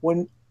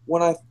when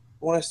when I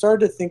when I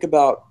started to think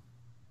about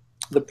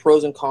the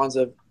pros and cons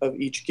of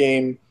each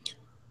game,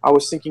 I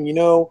was thinking,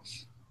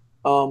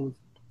 um,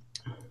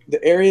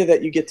 the area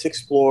that you get to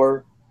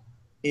explore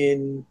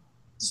in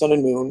Sun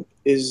and Moon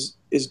is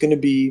going to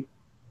be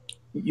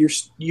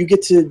you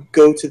get to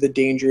go to the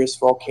dangerous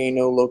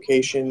volcano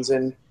locations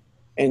and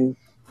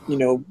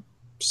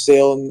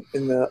sail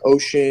in the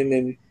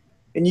ocean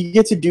and you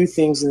get to do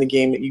things in the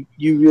game that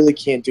you really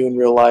can't do in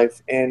real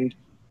life. And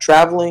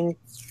traveling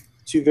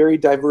to very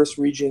diverse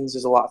regions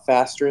is a lot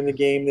faster in the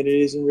game than it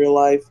is in real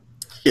life.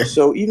 Yeah.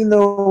 So even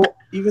though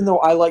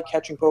I like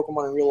catching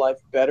Pokemon in real life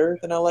better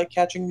than I like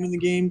catching them in the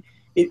game,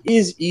 it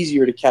is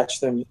easier to catch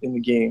them in the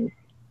game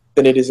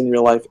than it is in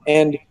real life.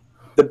 And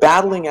the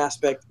battling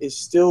aspect is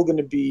still going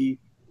to be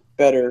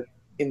better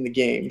in the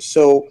game.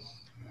 So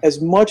as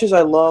much as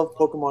I love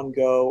Pokemon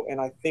Go, and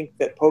I think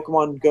that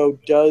Pokemon Go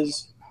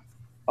does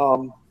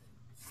um,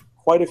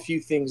 quite a few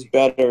things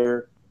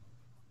better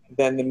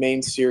than the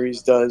main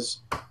series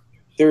does,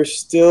 there's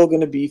still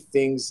going to be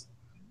things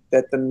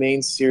that the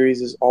main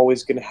series is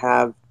always going to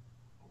have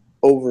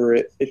over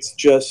it. It's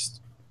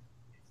just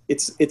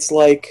it's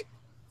like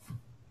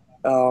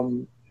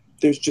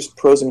there's just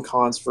pros and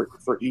cons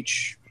for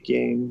each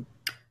game.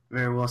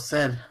 Very well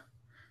said.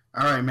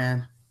 All right,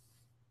 man.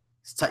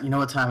 You know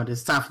what time it is.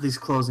 It's time for these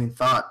closing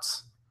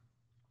thoughts.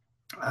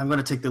 I'm going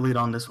to take the lead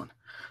on this one.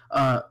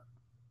 Uh,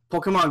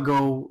 Pokemon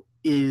Go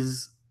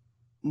is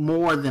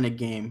more than a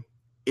game.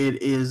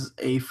 It is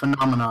a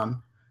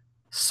phenomenon,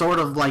 sort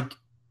of like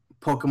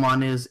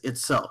Pokemon is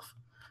itself.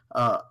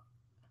 Uh,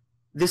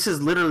 this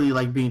is literally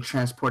like being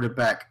transported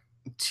back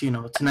to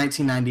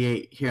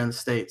 1998 here in the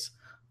States.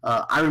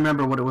 I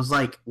remember what it was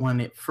like when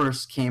it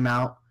first came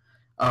out,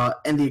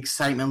 and the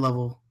excitement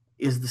level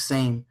is the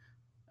same.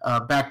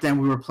 Back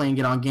then we were playing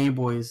it on Game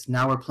Boys.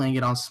 Now we're playing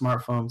it on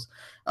smartphones.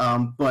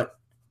 But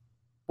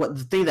what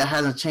the thing that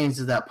hasn't changed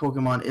is that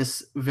Pokemon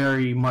is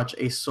very much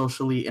a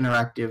socially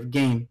interactive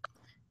game.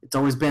 It's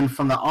always been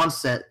from the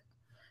onset.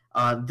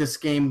 This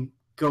game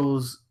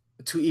goes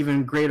to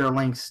even greater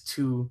lengths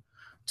to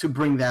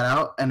bring that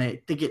out, and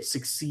I think it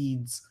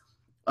succeeds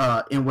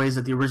in ways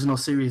that the original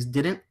series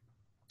didn't.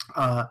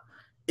 Uh,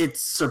 it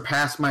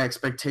surpassed my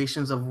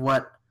expectations of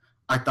what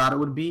I thought it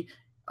would be.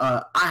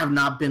 I have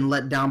not been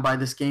let down by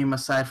this game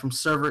aside from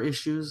server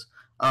issues,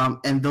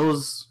 and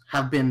those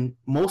have been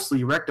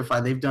mostly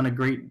rectified. They've done a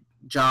great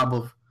job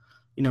of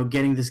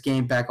getting this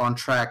game back on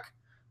track.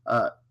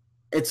 Uh,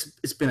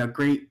 it's been a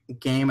great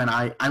game, and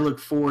I look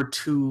forward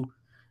to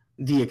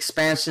the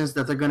expansions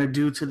that they're going to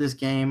do to this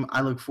game.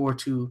 I look forward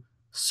to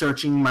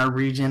searching my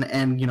region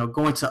and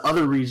going to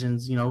other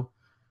regions.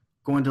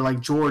 Going to like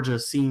Georgia,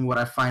 seeing what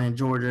I find in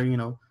Georgia.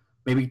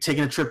 Maybe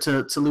taking a trip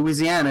to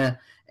Louisiana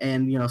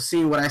and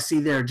seeing what I see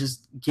there.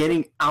 Just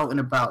getting out and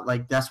about.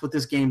 Like that's what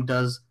this game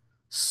does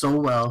so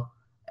well.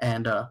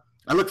 And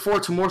I look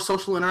forward to more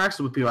social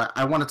interactions with people.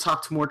 I want to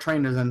talk to more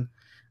trainers, and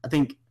I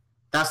think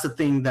that's the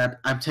thing that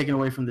I've taken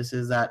away from this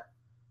is that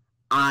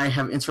I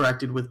have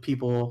interacted with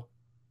people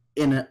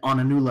on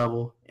a new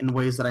level in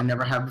ways that I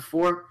never have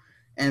before.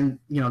 And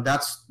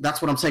that's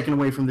what I'm taking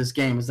away from this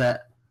game is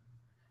that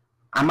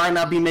I might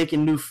not be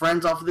making new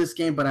friends off of this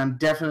game, but I'm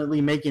definitely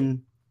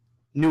making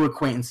new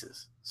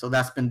acquaintances. So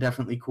that's been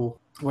definitely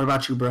cool. What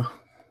about you, bro?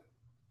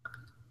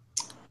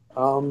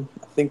 I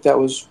think that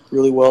was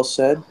really well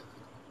said.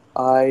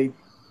 I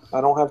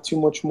don't have too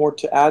much more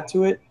to add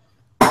to it.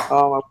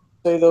 I would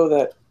say though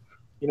that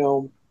you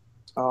know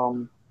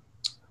um,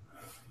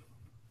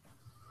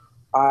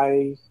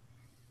 I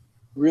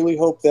really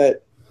hope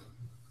that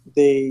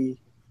they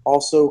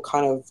also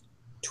kind of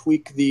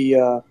tweak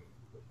the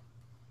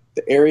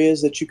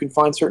areas that you can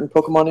find certain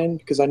Pokemon in,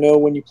 because I know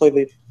when you play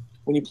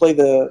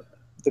the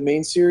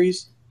main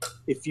series,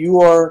 if you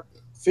are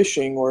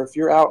fishing or if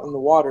you're out in the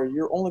water,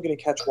 you're only going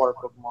to catch water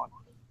Pokemon.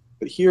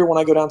 But here, when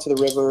I go down to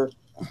the river,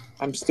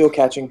 I'm still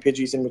catching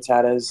Pidgeys and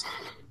Rattatas,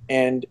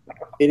 and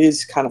it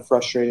is kind of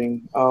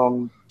frustrating.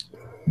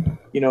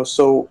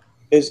 So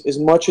as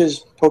much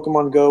as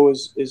Pokemon Go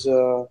is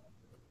a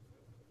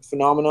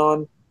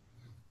phenomenon,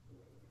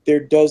 there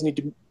does need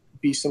to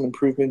be some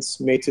improvements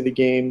made to the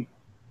game.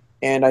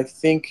 And I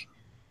think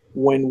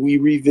when we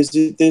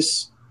revisit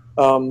this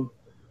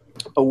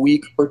a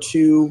week or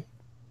two,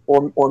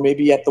 or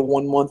maybe at the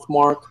 1 month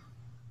mark,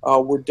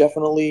 we're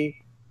definitely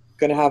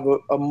going to have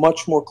a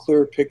much more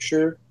clear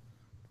picture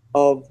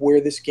of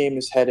where this game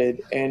is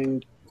headed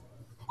and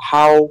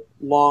how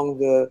long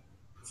the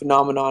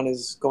phenomenon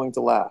is going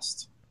to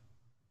last.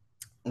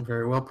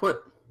 Very well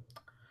put.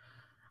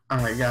 All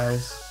right,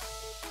 guys.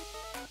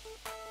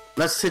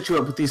 Let's hit you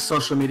up with these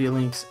social media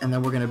links, and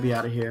then we're going to be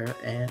out of here.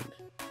 And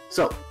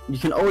so you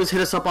can always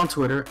hit us up on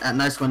Twitter at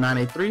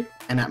Nice1983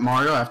 and at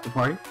Mario After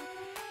Party.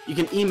 You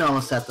can email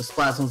us at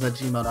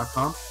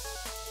thesplatzones@gmail.com.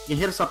 You can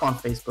hit us up on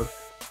Facebook.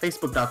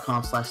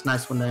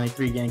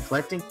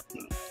 facebook.com/nice1983gamecollecting.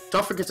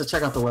 Don't forget to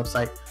check out the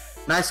website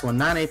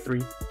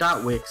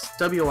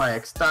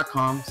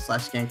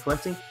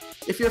nice1983.wix.com/gamecollecting.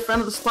 If you're a fan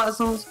of the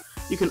SplatZones,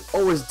 you can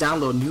always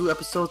download new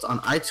episodes on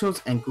iTunes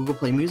and Google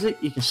Play Music.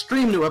 You can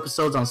stream new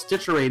episodes on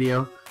Stitcher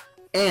Radio.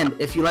 And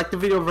if you like the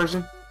video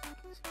version,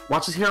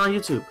 watch us here on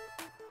YouTube.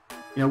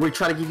 We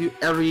try to give you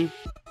every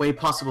way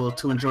possible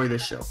to enjoy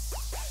this show.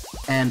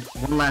 And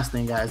one last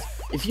thing, guys.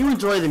 If you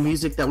enjoy the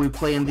music that we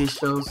play in these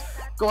shows,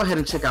 go ahead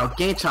and check out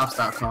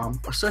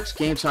GameChops.com or search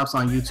GameChops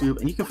on YouTube,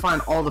 and you can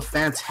find all the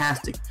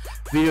fantastic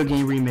video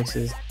game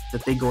remixes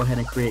that they go ahead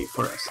and create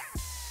for us.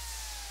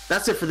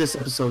 That's it for this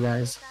episode,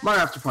 guys.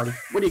 Mario After Party,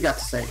 what do you got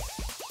to say?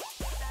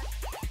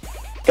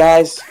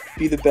 Guys,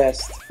 be the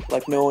best,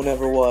 like no one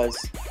ever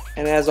was.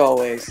 And as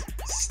always,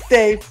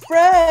 stay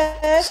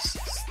fresh!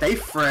 Stay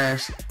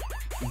fresh.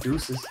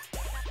 Deuces.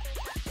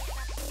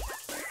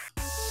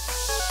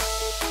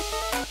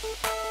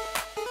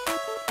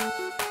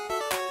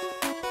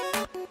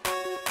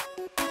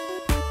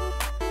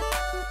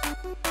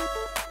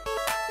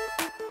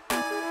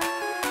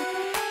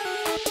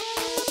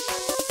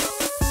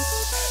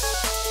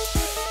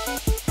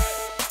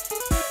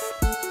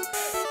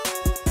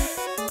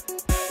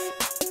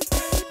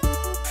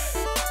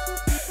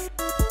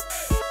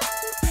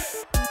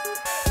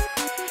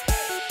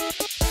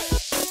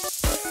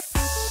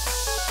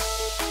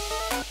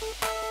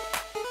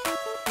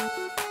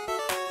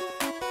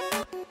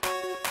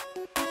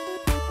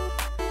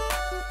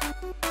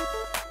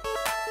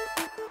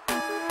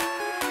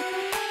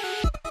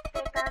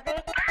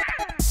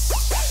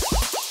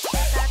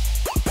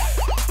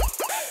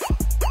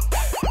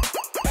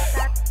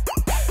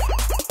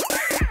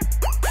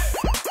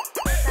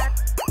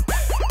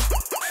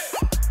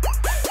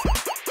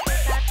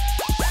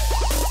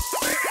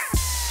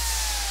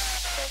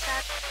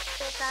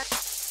 That